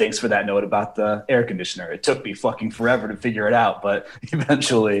like, thanks for that note about the air conditioner. It took me fucking forever to figure it out, but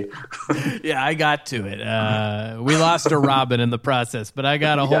eventually. Yeah, I got to it. We lost a Robin in the process, but I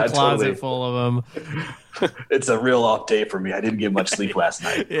got a whole closet full of them. It's a real off day for me. I didn't get much sleep last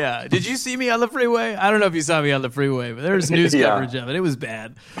night. Yeah. Did you see me on the freeway? I don't know if you saw me on the freeway, but there was news coverage of it. It was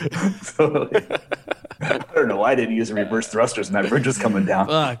bad. Totally. I don't know why I didn't use the reverse thrusters and that bridge was coming down.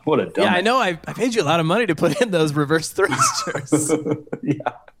 Fuck. What a dumb. Yeah, I know. I paid you a lot of money to put in those reverse thrusters. Yeah.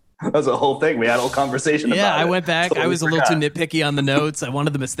 That was a whole thing. We had a whole conversation about it. Yeah, I went back. Totally I was a little too nitpicky on the notes. I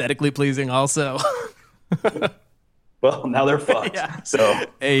wanted them aesthetically pleasing also. Well, now they're fucked. Yeah. So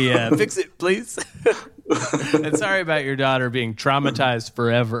Hey, fix it, please. And sorry about your daughter being traumatized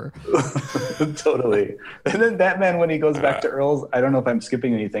forever. totally. And then Batman, when he goes back to Earl's, I don't know if I'm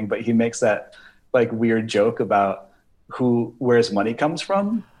skipping anything, but he makes that like weird joke about where his money comes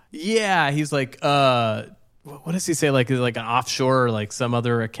from. Yeah, he's like, what does he say? Like, is it like an offshore, or like some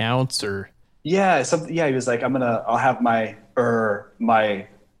other accounts, or Yeah, something. Yeah, he was like, I'll have my,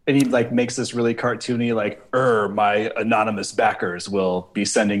 and he like makes this really cartoony, like, my anonymous backers will be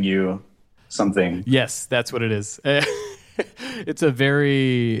sending you something. yes, that's what it is. It's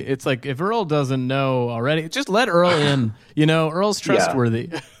like if Earl doesn't know already, just let Earl in. You know, Earl's trustworthy.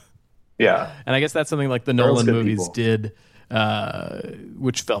 Yeah. And I guess that's something like the Earl's Nolan good movies people. did,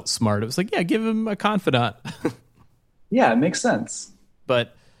 which felt smart. It was like, yeah, give him a confidant. Yeah, it makes sense.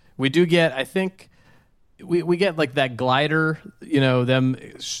 But we do get, I think, we get like that glider, them,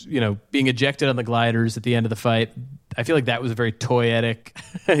 being ejected on the gliders at the end of the fight. I feel like that was a very toyetic,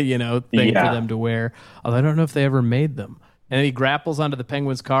 thing for them to wear. Although I don't know if they ever made them. And then he grapples onto the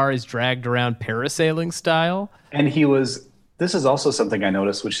Penguin's car. He's dragged around parasailing style. And this is also something I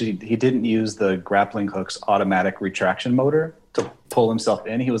noticed, which he didn't use the grappling hook's automatic retraction motor to pull himself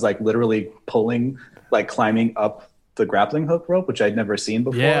in. He was like literally pulling, like climbing up the grappling hook rope, which I'd never seen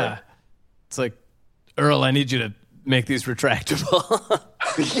before. Yeah. It's like, Earl, I need you to make these retractable.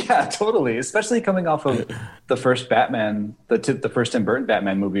 Yeah, totally. Especially coming off of the first Batman, the first Tim Burton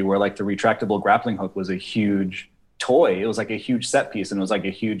Batman movie, where like the retractable grappling hook was a huge toy. It was like a huge set piece, and it was like a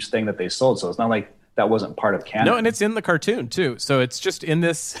huge thing that they sold. So it's not like that wasn't part of canon. No, and it's in the cartoon too. So it's just in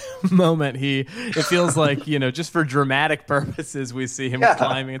this moment, it feels like, just for dramatic purposes, we see him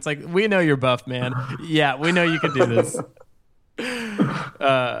climbing. It's like, we know you're buff, man. Yeah, we know you can do this.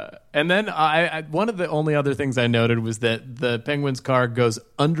 And then one of the only other things I noted was that the Penguin's car goes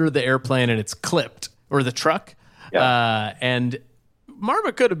under the airplane and it's clipped, or the truck. Yeah. And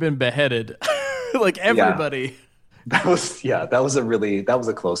Marva could have been beheaded. Like everybody. Yeah. That was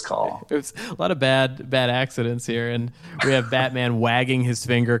a close call. It was a lot of bad accidents here. And we have Batman wagging his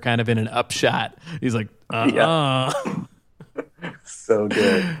finger kind of in an upshot. He's like, Yeah. So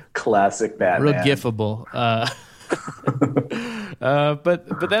good. Classic Batman. Real gifable.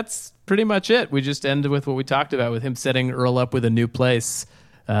 But that's pretty much it. We just ended with what we talked about, with him setting Earl up with a new place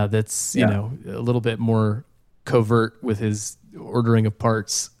that's a little bit more covert with his ordering of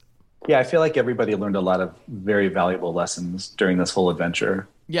parts. Yeah, I feel like everybody learned a lot of very valuable lessons during this whole adventure.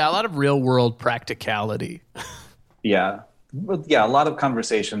 Yeah, a lot of real world practicality. Yeah. Yeah, a lot of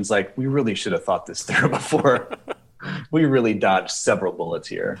conversations like, we really should have thought this through before. We really dodged several bullets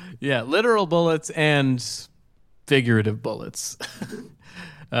here. Yeah, literal bullets and figurative bullets.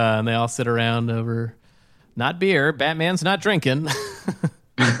 And they all sit around over not beer. Batman's not drinking.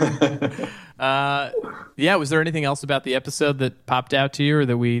 Was there anything else about the episode that popped out to you, or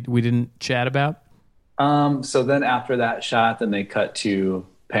that we didn't chat about? So then after that shot, then they cut to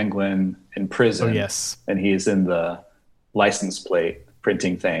Penguin in prison. Oh, yes. And he's in the license plate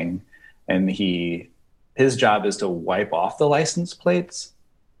printing thing. And his job is to wipe off the license plates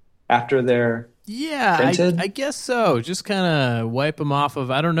after they're printed. I guess so. Just kind of wipe them off of,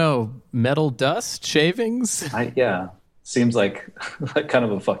 I don't know, metal dust, shavings. Seems like kind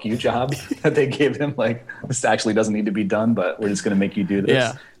of a fuck you job that they gave him. Like, this actually doesn't need to be done, but we're just going to make you do this.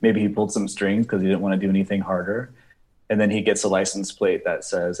 Yeah. Maybe he pulled some strings because he didn't want to do anything harder. And then he gets a license plate that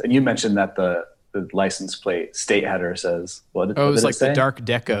says, and you mentioned that the license plate state header says, what did it was it like say? the Dark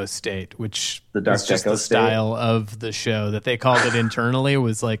Deco state, which The Dark was just Deco the state? style of the show that they called it internally.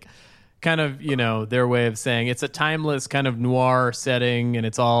 Was like kind of, their way of saying it's a timeless kind of noir setting, and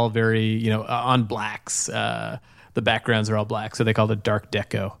it's all very, on blacks. The backgrounds are all black, so they called it Dark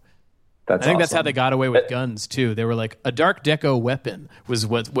Deco. I think that's how they got away with guns too. They were like, a Dark Deco weapon was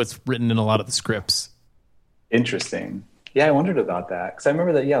what's written in a lot of the scripts. Interesting. Yeah, I wondered about that because I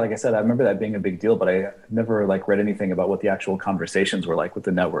remember that. Yeah, like I said, I remember that being a big deal, but I never read anything about what the actual conversations were like with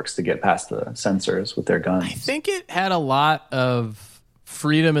the networks to get past the censors with their guns. I think it had a lot of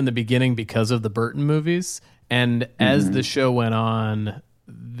freedom in the beginning because of the Burton movies, and as the show went on,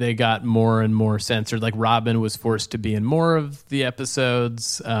 they got more and more censored. Like Robin was forced to be in more of the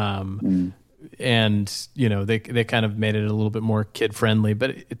episodes, and they kind of made it a little bit more kid friendly, but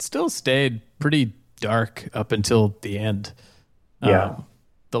it still stayed pretty dark up until the end. The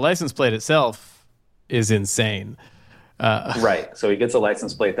license plate itself is insane. Right. So he gets a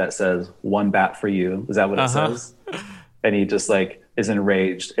license plate that says "one bat for you." Is that what it says? And he just is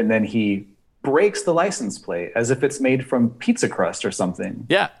enraged, and then he breaks the license plate as if it's made from pizza crust or something.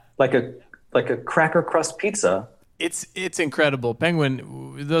 Yeah. Like a cracker crust pizza. It's incredible.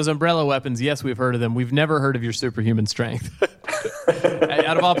 Penguin, those umbrella weapons, yes, we've heard of them. We've never heard of your superhuman strength.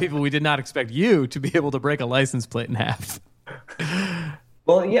 Out of all people, we did not expect you to be able to break a license plate in half.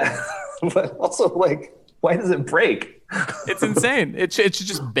 Well, yeah, but also, like, why does it break? It's insane. It should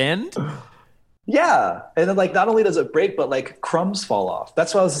just bend. Yeah, and then, like, not only does it break, but like crumbs fall off.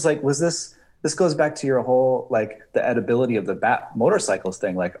 That's why I was just like, was this goes back to your whole, like, the edibility of the Bat motorcycles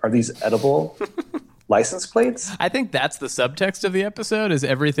thing. Like, are these edible license plates? I think that's the subtext of the episode, is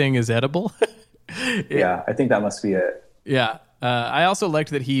everything is edible. Yeah, I think that must be it. Yeah. I also liked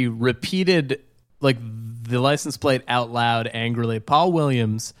that he repeated, like, the license plate out loud angrily. Paul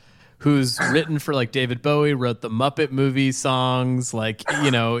Williams, who's written for, like, David Bowie, wrote the Muppet movie songs, like, you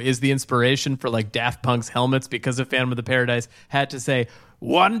know, is the inspiration for, like, Daft Punk's helmets because of Phantom of the Paradise, had to say,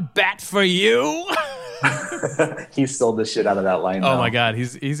 "One bat for you." He sold the shit out of that line. Oh my God,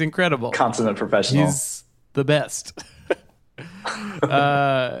 he's incredible. Consummate professional. He's the best.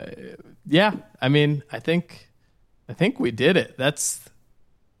 Yeah, I mean, I think we did it.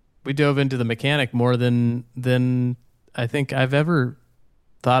 We dove into the mechanic more than I think I've ever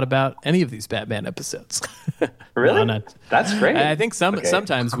thought about any of these Batman episodes. Really? No, That's great. I think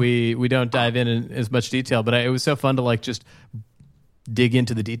sometimes we don't dive in as much detail, but it was so fun to, like, just dig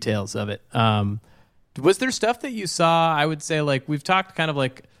into the details of it. Was there stuff that you saw? I would say, like, we've talked kind of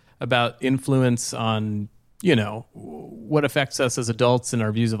like about influence on, you know, what affects us as adults and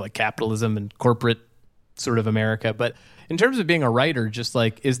our views of, like, capitalism and corporate sort of America. But in terms of being a writer, just,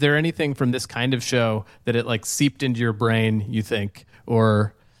 like, is there anything from this kind of show that it, like, seeped into your brain, you think,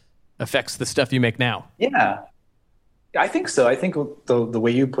 or affects the stuff you make now? Yeah, I think so. I think the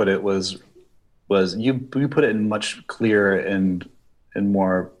way you put it was you put it in much clearer and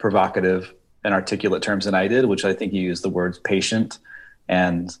more provocative and articulate terms than I did, which I think you used the words patient,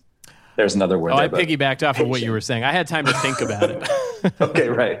 and there's another word. I piggybacked off of what you were saying. I had time to think about it. Okay,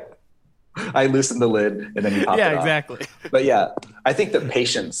 right. I loosened the lid and then you popped it off. Yeah, exactly. But yeah, I think that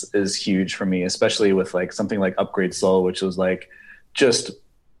patience is huge for me, especially with, like, something like Upgrade Soul, which was, like, just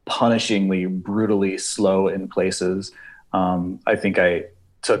punishingly, brutally slow in places. I think I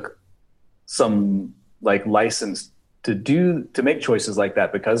took some, like, license to make choices like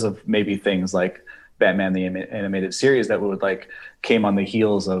that because of maybe things like Batman the Animated Series that would, like, came on the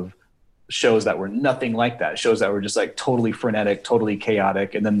heels of shows that were nothing like that, shows that were just, like, totally frenetic, totally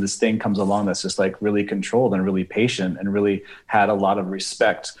chaotic, and then this thing comes along that's just, like, really controlled and really patient and really had a lot of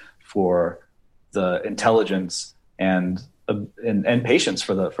respect for the intelligence and patience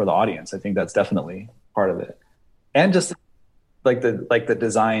for the audience. I think that's definitely part of it, and just like the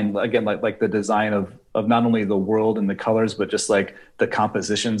design, again, like the design of not only the world and the colors, but just, like, the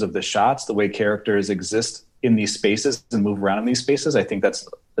compositions of the shots, the way characters exist in these spaces and move around in these spaces. I think that's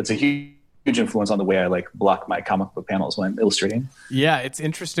a huge influence on the way I, like, block my comic book panels when illustrating. Yeah, it's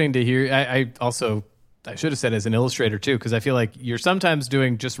interesting to hear. I should have said as an illustrator too, because I feel like you're sometimes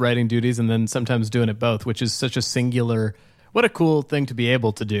doing just writing duties and then sometimes doing it both, which is such a singular. What a cool thing to be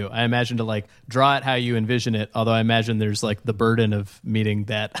able to do. I imagine to, like, draw it how you envision it, although I imagine there's, like, the burden of meeting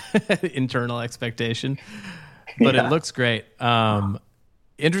that internal expectation. But yeah. It looks great.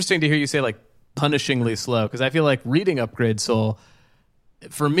 Interesting to hear you say, like, punishingly slow, because I feel like reading Upgrade Soul,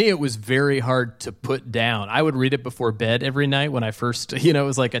 for me, it was very hard to put down. I would read it before bed every night when I first, it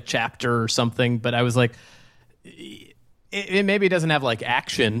was like a chapter or something, but I was like, it maybe doesn't have, like,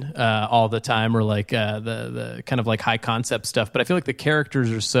 action all the time, or, like, the kind of, like, high concept stuff, but I feel like the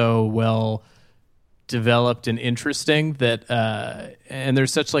characters are so well developed and interesting that and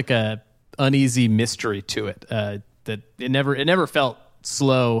there's such, like, a uneasy mystery to it that it never felt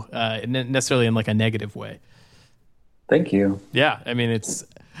slow necessarily in, like, a negative way. Thank you. Yeah, I mean,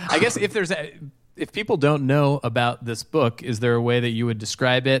 I guess if people don't know about this book, is there a way that you would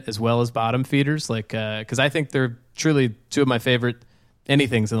describe it as well as Bottom Feeders? Like, because I think they're truly two of my favorite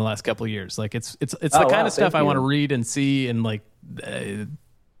anythings in the last couple of years. Like, it's the kind of stuff I want to read and see and, like, in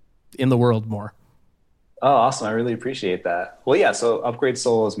the world more. Oh, awesome. I really appreciate that. Well, yeah, so Upgrade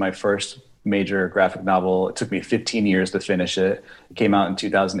Soul is my first major graphic novel. It took me 15 years to finish it. It came out in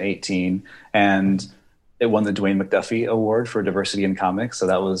 2018, and it won the Dwayne McDuffie Award for Diversity in Comics. So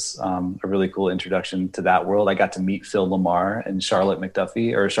that was a really cool introduction to that world. I got to meet Phil LaMarr and Charlotte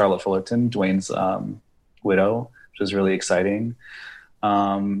Fullerton, Dwayne's widow, which was really exciting.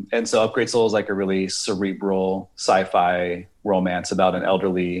 And so Upgrade Soul is, like, a really cerebral sci-fi romance about an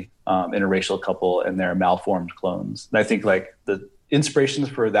elderly interracial couple and their malformed clones. And I think, like, the inspirations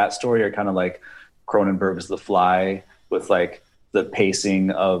for that story are kind of like Cronenberg's The Fly, with, like, the pacing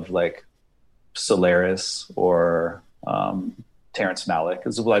of, like, Solaris or Terrence Malick.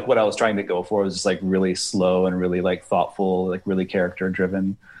 Is like what I was trying to go for was just like really slow and really like thoughtful, like really character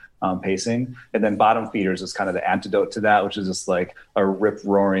driven pacing. And then Bottom Feeders is kind of the antidote to that, which is just like a rip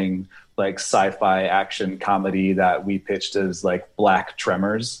roaring like sci-fi action comedy that we pitched as like Black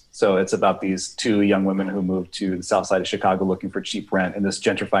Tremors. So it's about these two young women who move to the south side of Chicago looking for cheap rent in this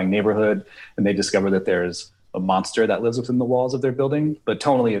gentrifying neighborhood, and they discover that there's a monster that lives within the walls of their building. But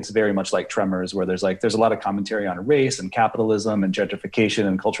tonally, it's very much like Tremors, where there's a lot of commentary on race and capitalism and gentrification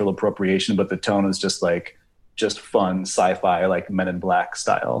and cultural appropriation, but the tone is just fun sci-fi, like Men in Black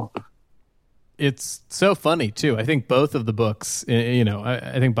style. It's so funny too. I think both of the books,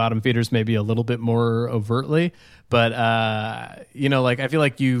 I think Bottom Feeders maybe a little bit more overtly, but like I feel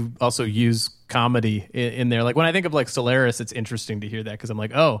like you also use comedy in there. Like when I think of like Solaris, it's interesting to hear that because I'm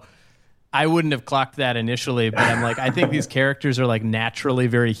like, oh, I wouldn't have clocked that initially, but I'm like, I think these characters are like naturally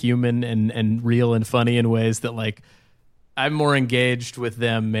very human and real and funny in ways that like I'm more engaged with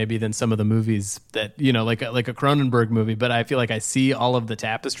them maybe than some of the movies that, like a Cronenberg movie, but I feel like I see all of the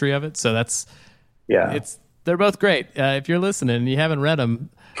tapestry of it. So they're both great. If you're listening and you haven't read them,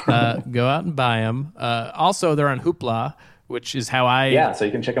 go out and buy them. Also, they're on Hoopla, which is how so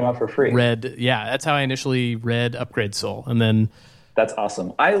you can check them out for free. That's how I initially read Upgrade Soul. And then that's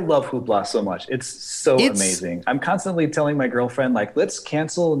awesome. I love Hoopla so much. It's amazing. I'm constantly telling my girlfriend, like, let's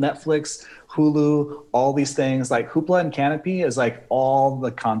cancel Netflix, Hulu, all these things. Like Hoopla and Canopy is like all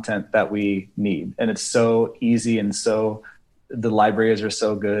the content that we need. And it's so easy and the libraries are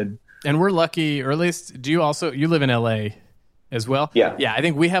so good. And we're lucky, or at least you live in LA as well? Yeah. Yeah, I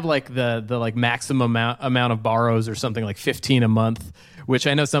think we have like the like maximum amount of borrows or something like 15 a month, which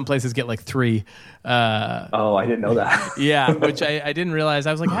I know some places get like 3. I didn't know that. Yeah, which I didn't realize.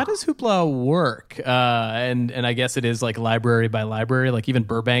 I was like, how does Hoopla work? And I guess it is like library by library. Like even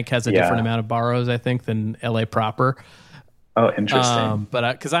Burbank has a different amount of borrows, I think, than LA proper. Oh, interesting.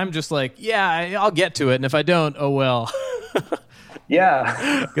 But because I'm just like, I'll get to it. And if I don't, oh well.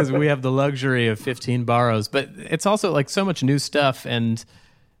 Yeah. Because we have the luxury of 15 borrows. But it's also like so much new stuff. And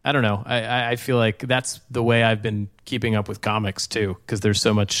I don't know. I feel like that's the way I've been keeping up with comics too, because there's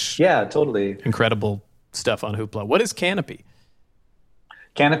so much totally incredible stuff on Hoopla. What is Canopy?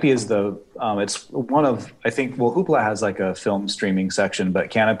 Canopy is it's one of, I think, Hoopla has like a film streaming section,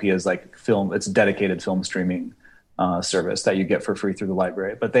 but Canopy is like it's a dedicated film streaming service that you get for free through the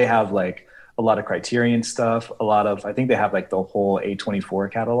library. But they have like a lot of Criterion stuff, I think they have like the whole A24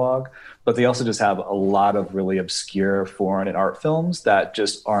 catalog, but they also just have a lot of really obscure foreign and art films that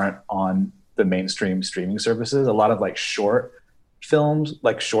just aren't on the mainstream streaming services. A lot of like short films,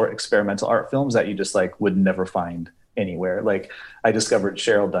 like short experimental art films that you just like would never find anywhere. Like I discovered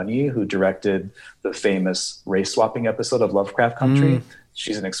Cheryl Dunye, who directed the famous race swapping episode of Lovecraft Country.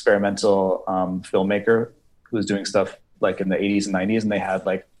 She's an experimental filmmaker who's doing stuff like in the 80s and 90s, and they had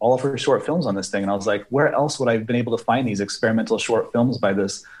like all of her short films on this thing. And I was like, where else would I have been able to find these experimental short films by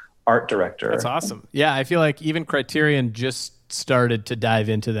this art director? That's awesome. Yeah, I feel like even Criterion just started to dive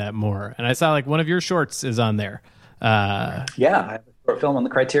into that more. And I saw like one of your shorts is on there. I have a short film on the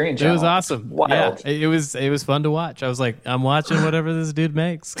Criterion channel. It was awesome. Wild. Yeah, it was fun to watch. I was like, I'm watching whatever this dude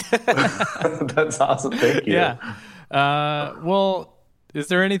makes. That's awesome. Thank you. Yeah. Well, is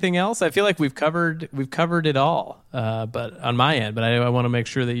there anything else? I feel like we've covered it all, but on my end. But I want to make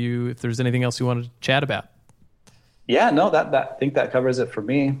sure that if there's anything else you want to chat about. Yeah, no, I think that covers it for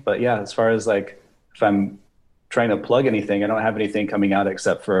me. But yeah, as far as like if I'm trying to plug anything, I don't have anything coming out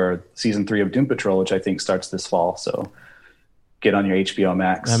except for season 3 of Doom Patrol, which I think starts this fall. So get on your HBO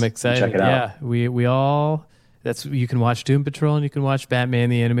Max. I'm excited. Check it out. Yeah, we all. You can watch Doom Patrol and you can watch Batman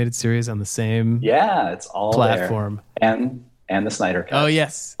the Animated Series on the same. Yeah, it's all platform there. And the Snyder Cut. Oh,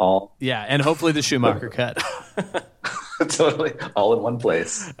 yes. And hopefully the Schumacher Cut. Totally. All in one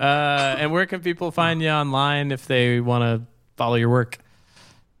place. And where can people find you online if they want to follow your work?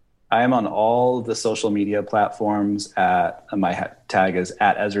 I am on all the social media platforms my tag is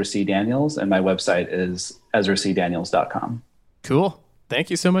at Ezra C. Daniels, and my website is EzraCDaniels.com. Cool. Thank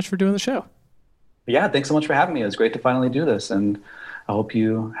you so much for doing the show. Yeah, thanks so much for having me. It was great to finally do this, and I hope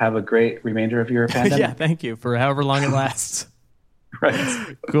you have a great remainder of your pandemic. Yeah, thank you for however long it lasts.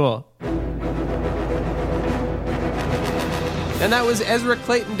 Right. Cool. And that was Ezra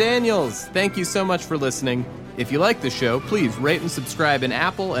Clayton Daniels. Thank you so much for listening. If you like the show, please rate and subscribe in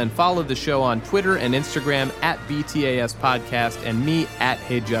Apple and follow the show on Twitter and Instagram at BTAS Podcast and me at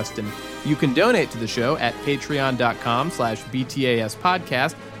Hey Justin. You can donate to the show at patreon.com/BTAS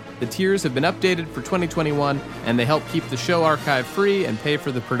Podcast. The tiers have been updated for 2021, and they help keep the show archive free and pay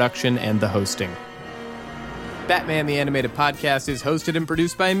for the production and the hosting. Batman the Animated Podcast is hosted and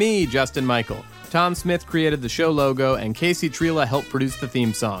produced by me, Justin Michael. Tom Smith created the show logo, and Casey Trela helped produce the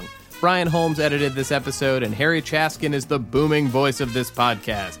theme song. Brian Holmes edited this episode, and Harry Chaskin is the booming voice of this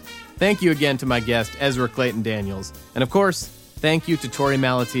podcast. Thank you again to my guest, Ezra Clayton Daniels. And of course, thank you to Tori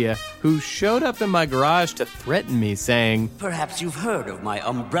Malatia, who showed up in my garage to threaten me, saying, Perhaps you've heard of my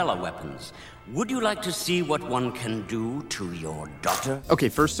umbrella weapons. Would you like to see what one can do to your daughter? Okay,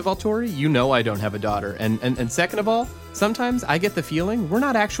 first of all, Tori, you know I don't have a daughter. And second of all, sometimes I get the feeling we're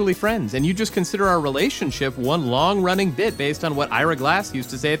not actually friends, and you just consider our relationship one long-running bit based on what Ira Glass used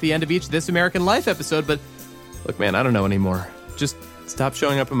to say at the end of each This American Life episode. But look, man, I don't know anymore. Just stop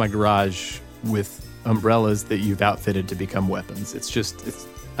showing up in my garage with umbrellas that you've outfitted to become weapons.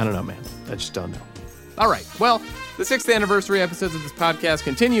 I don't know, man. I just don't know. All right, well, the 6th anniversary episodes of this podcast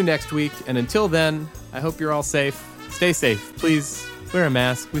continue next week, and until then, I hope you're all safe. Stay safe. Please wear a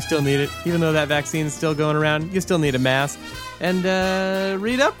mask. We still need it. Even though that vaccine is still going around, you still need a mask. And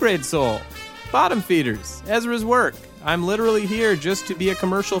read Upgrade Soul. Bottom Feeders, Ezra's work. I'm literally here just to be a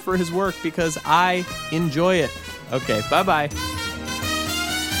commercial for his work because I enjoy it. Okay, bye-bye.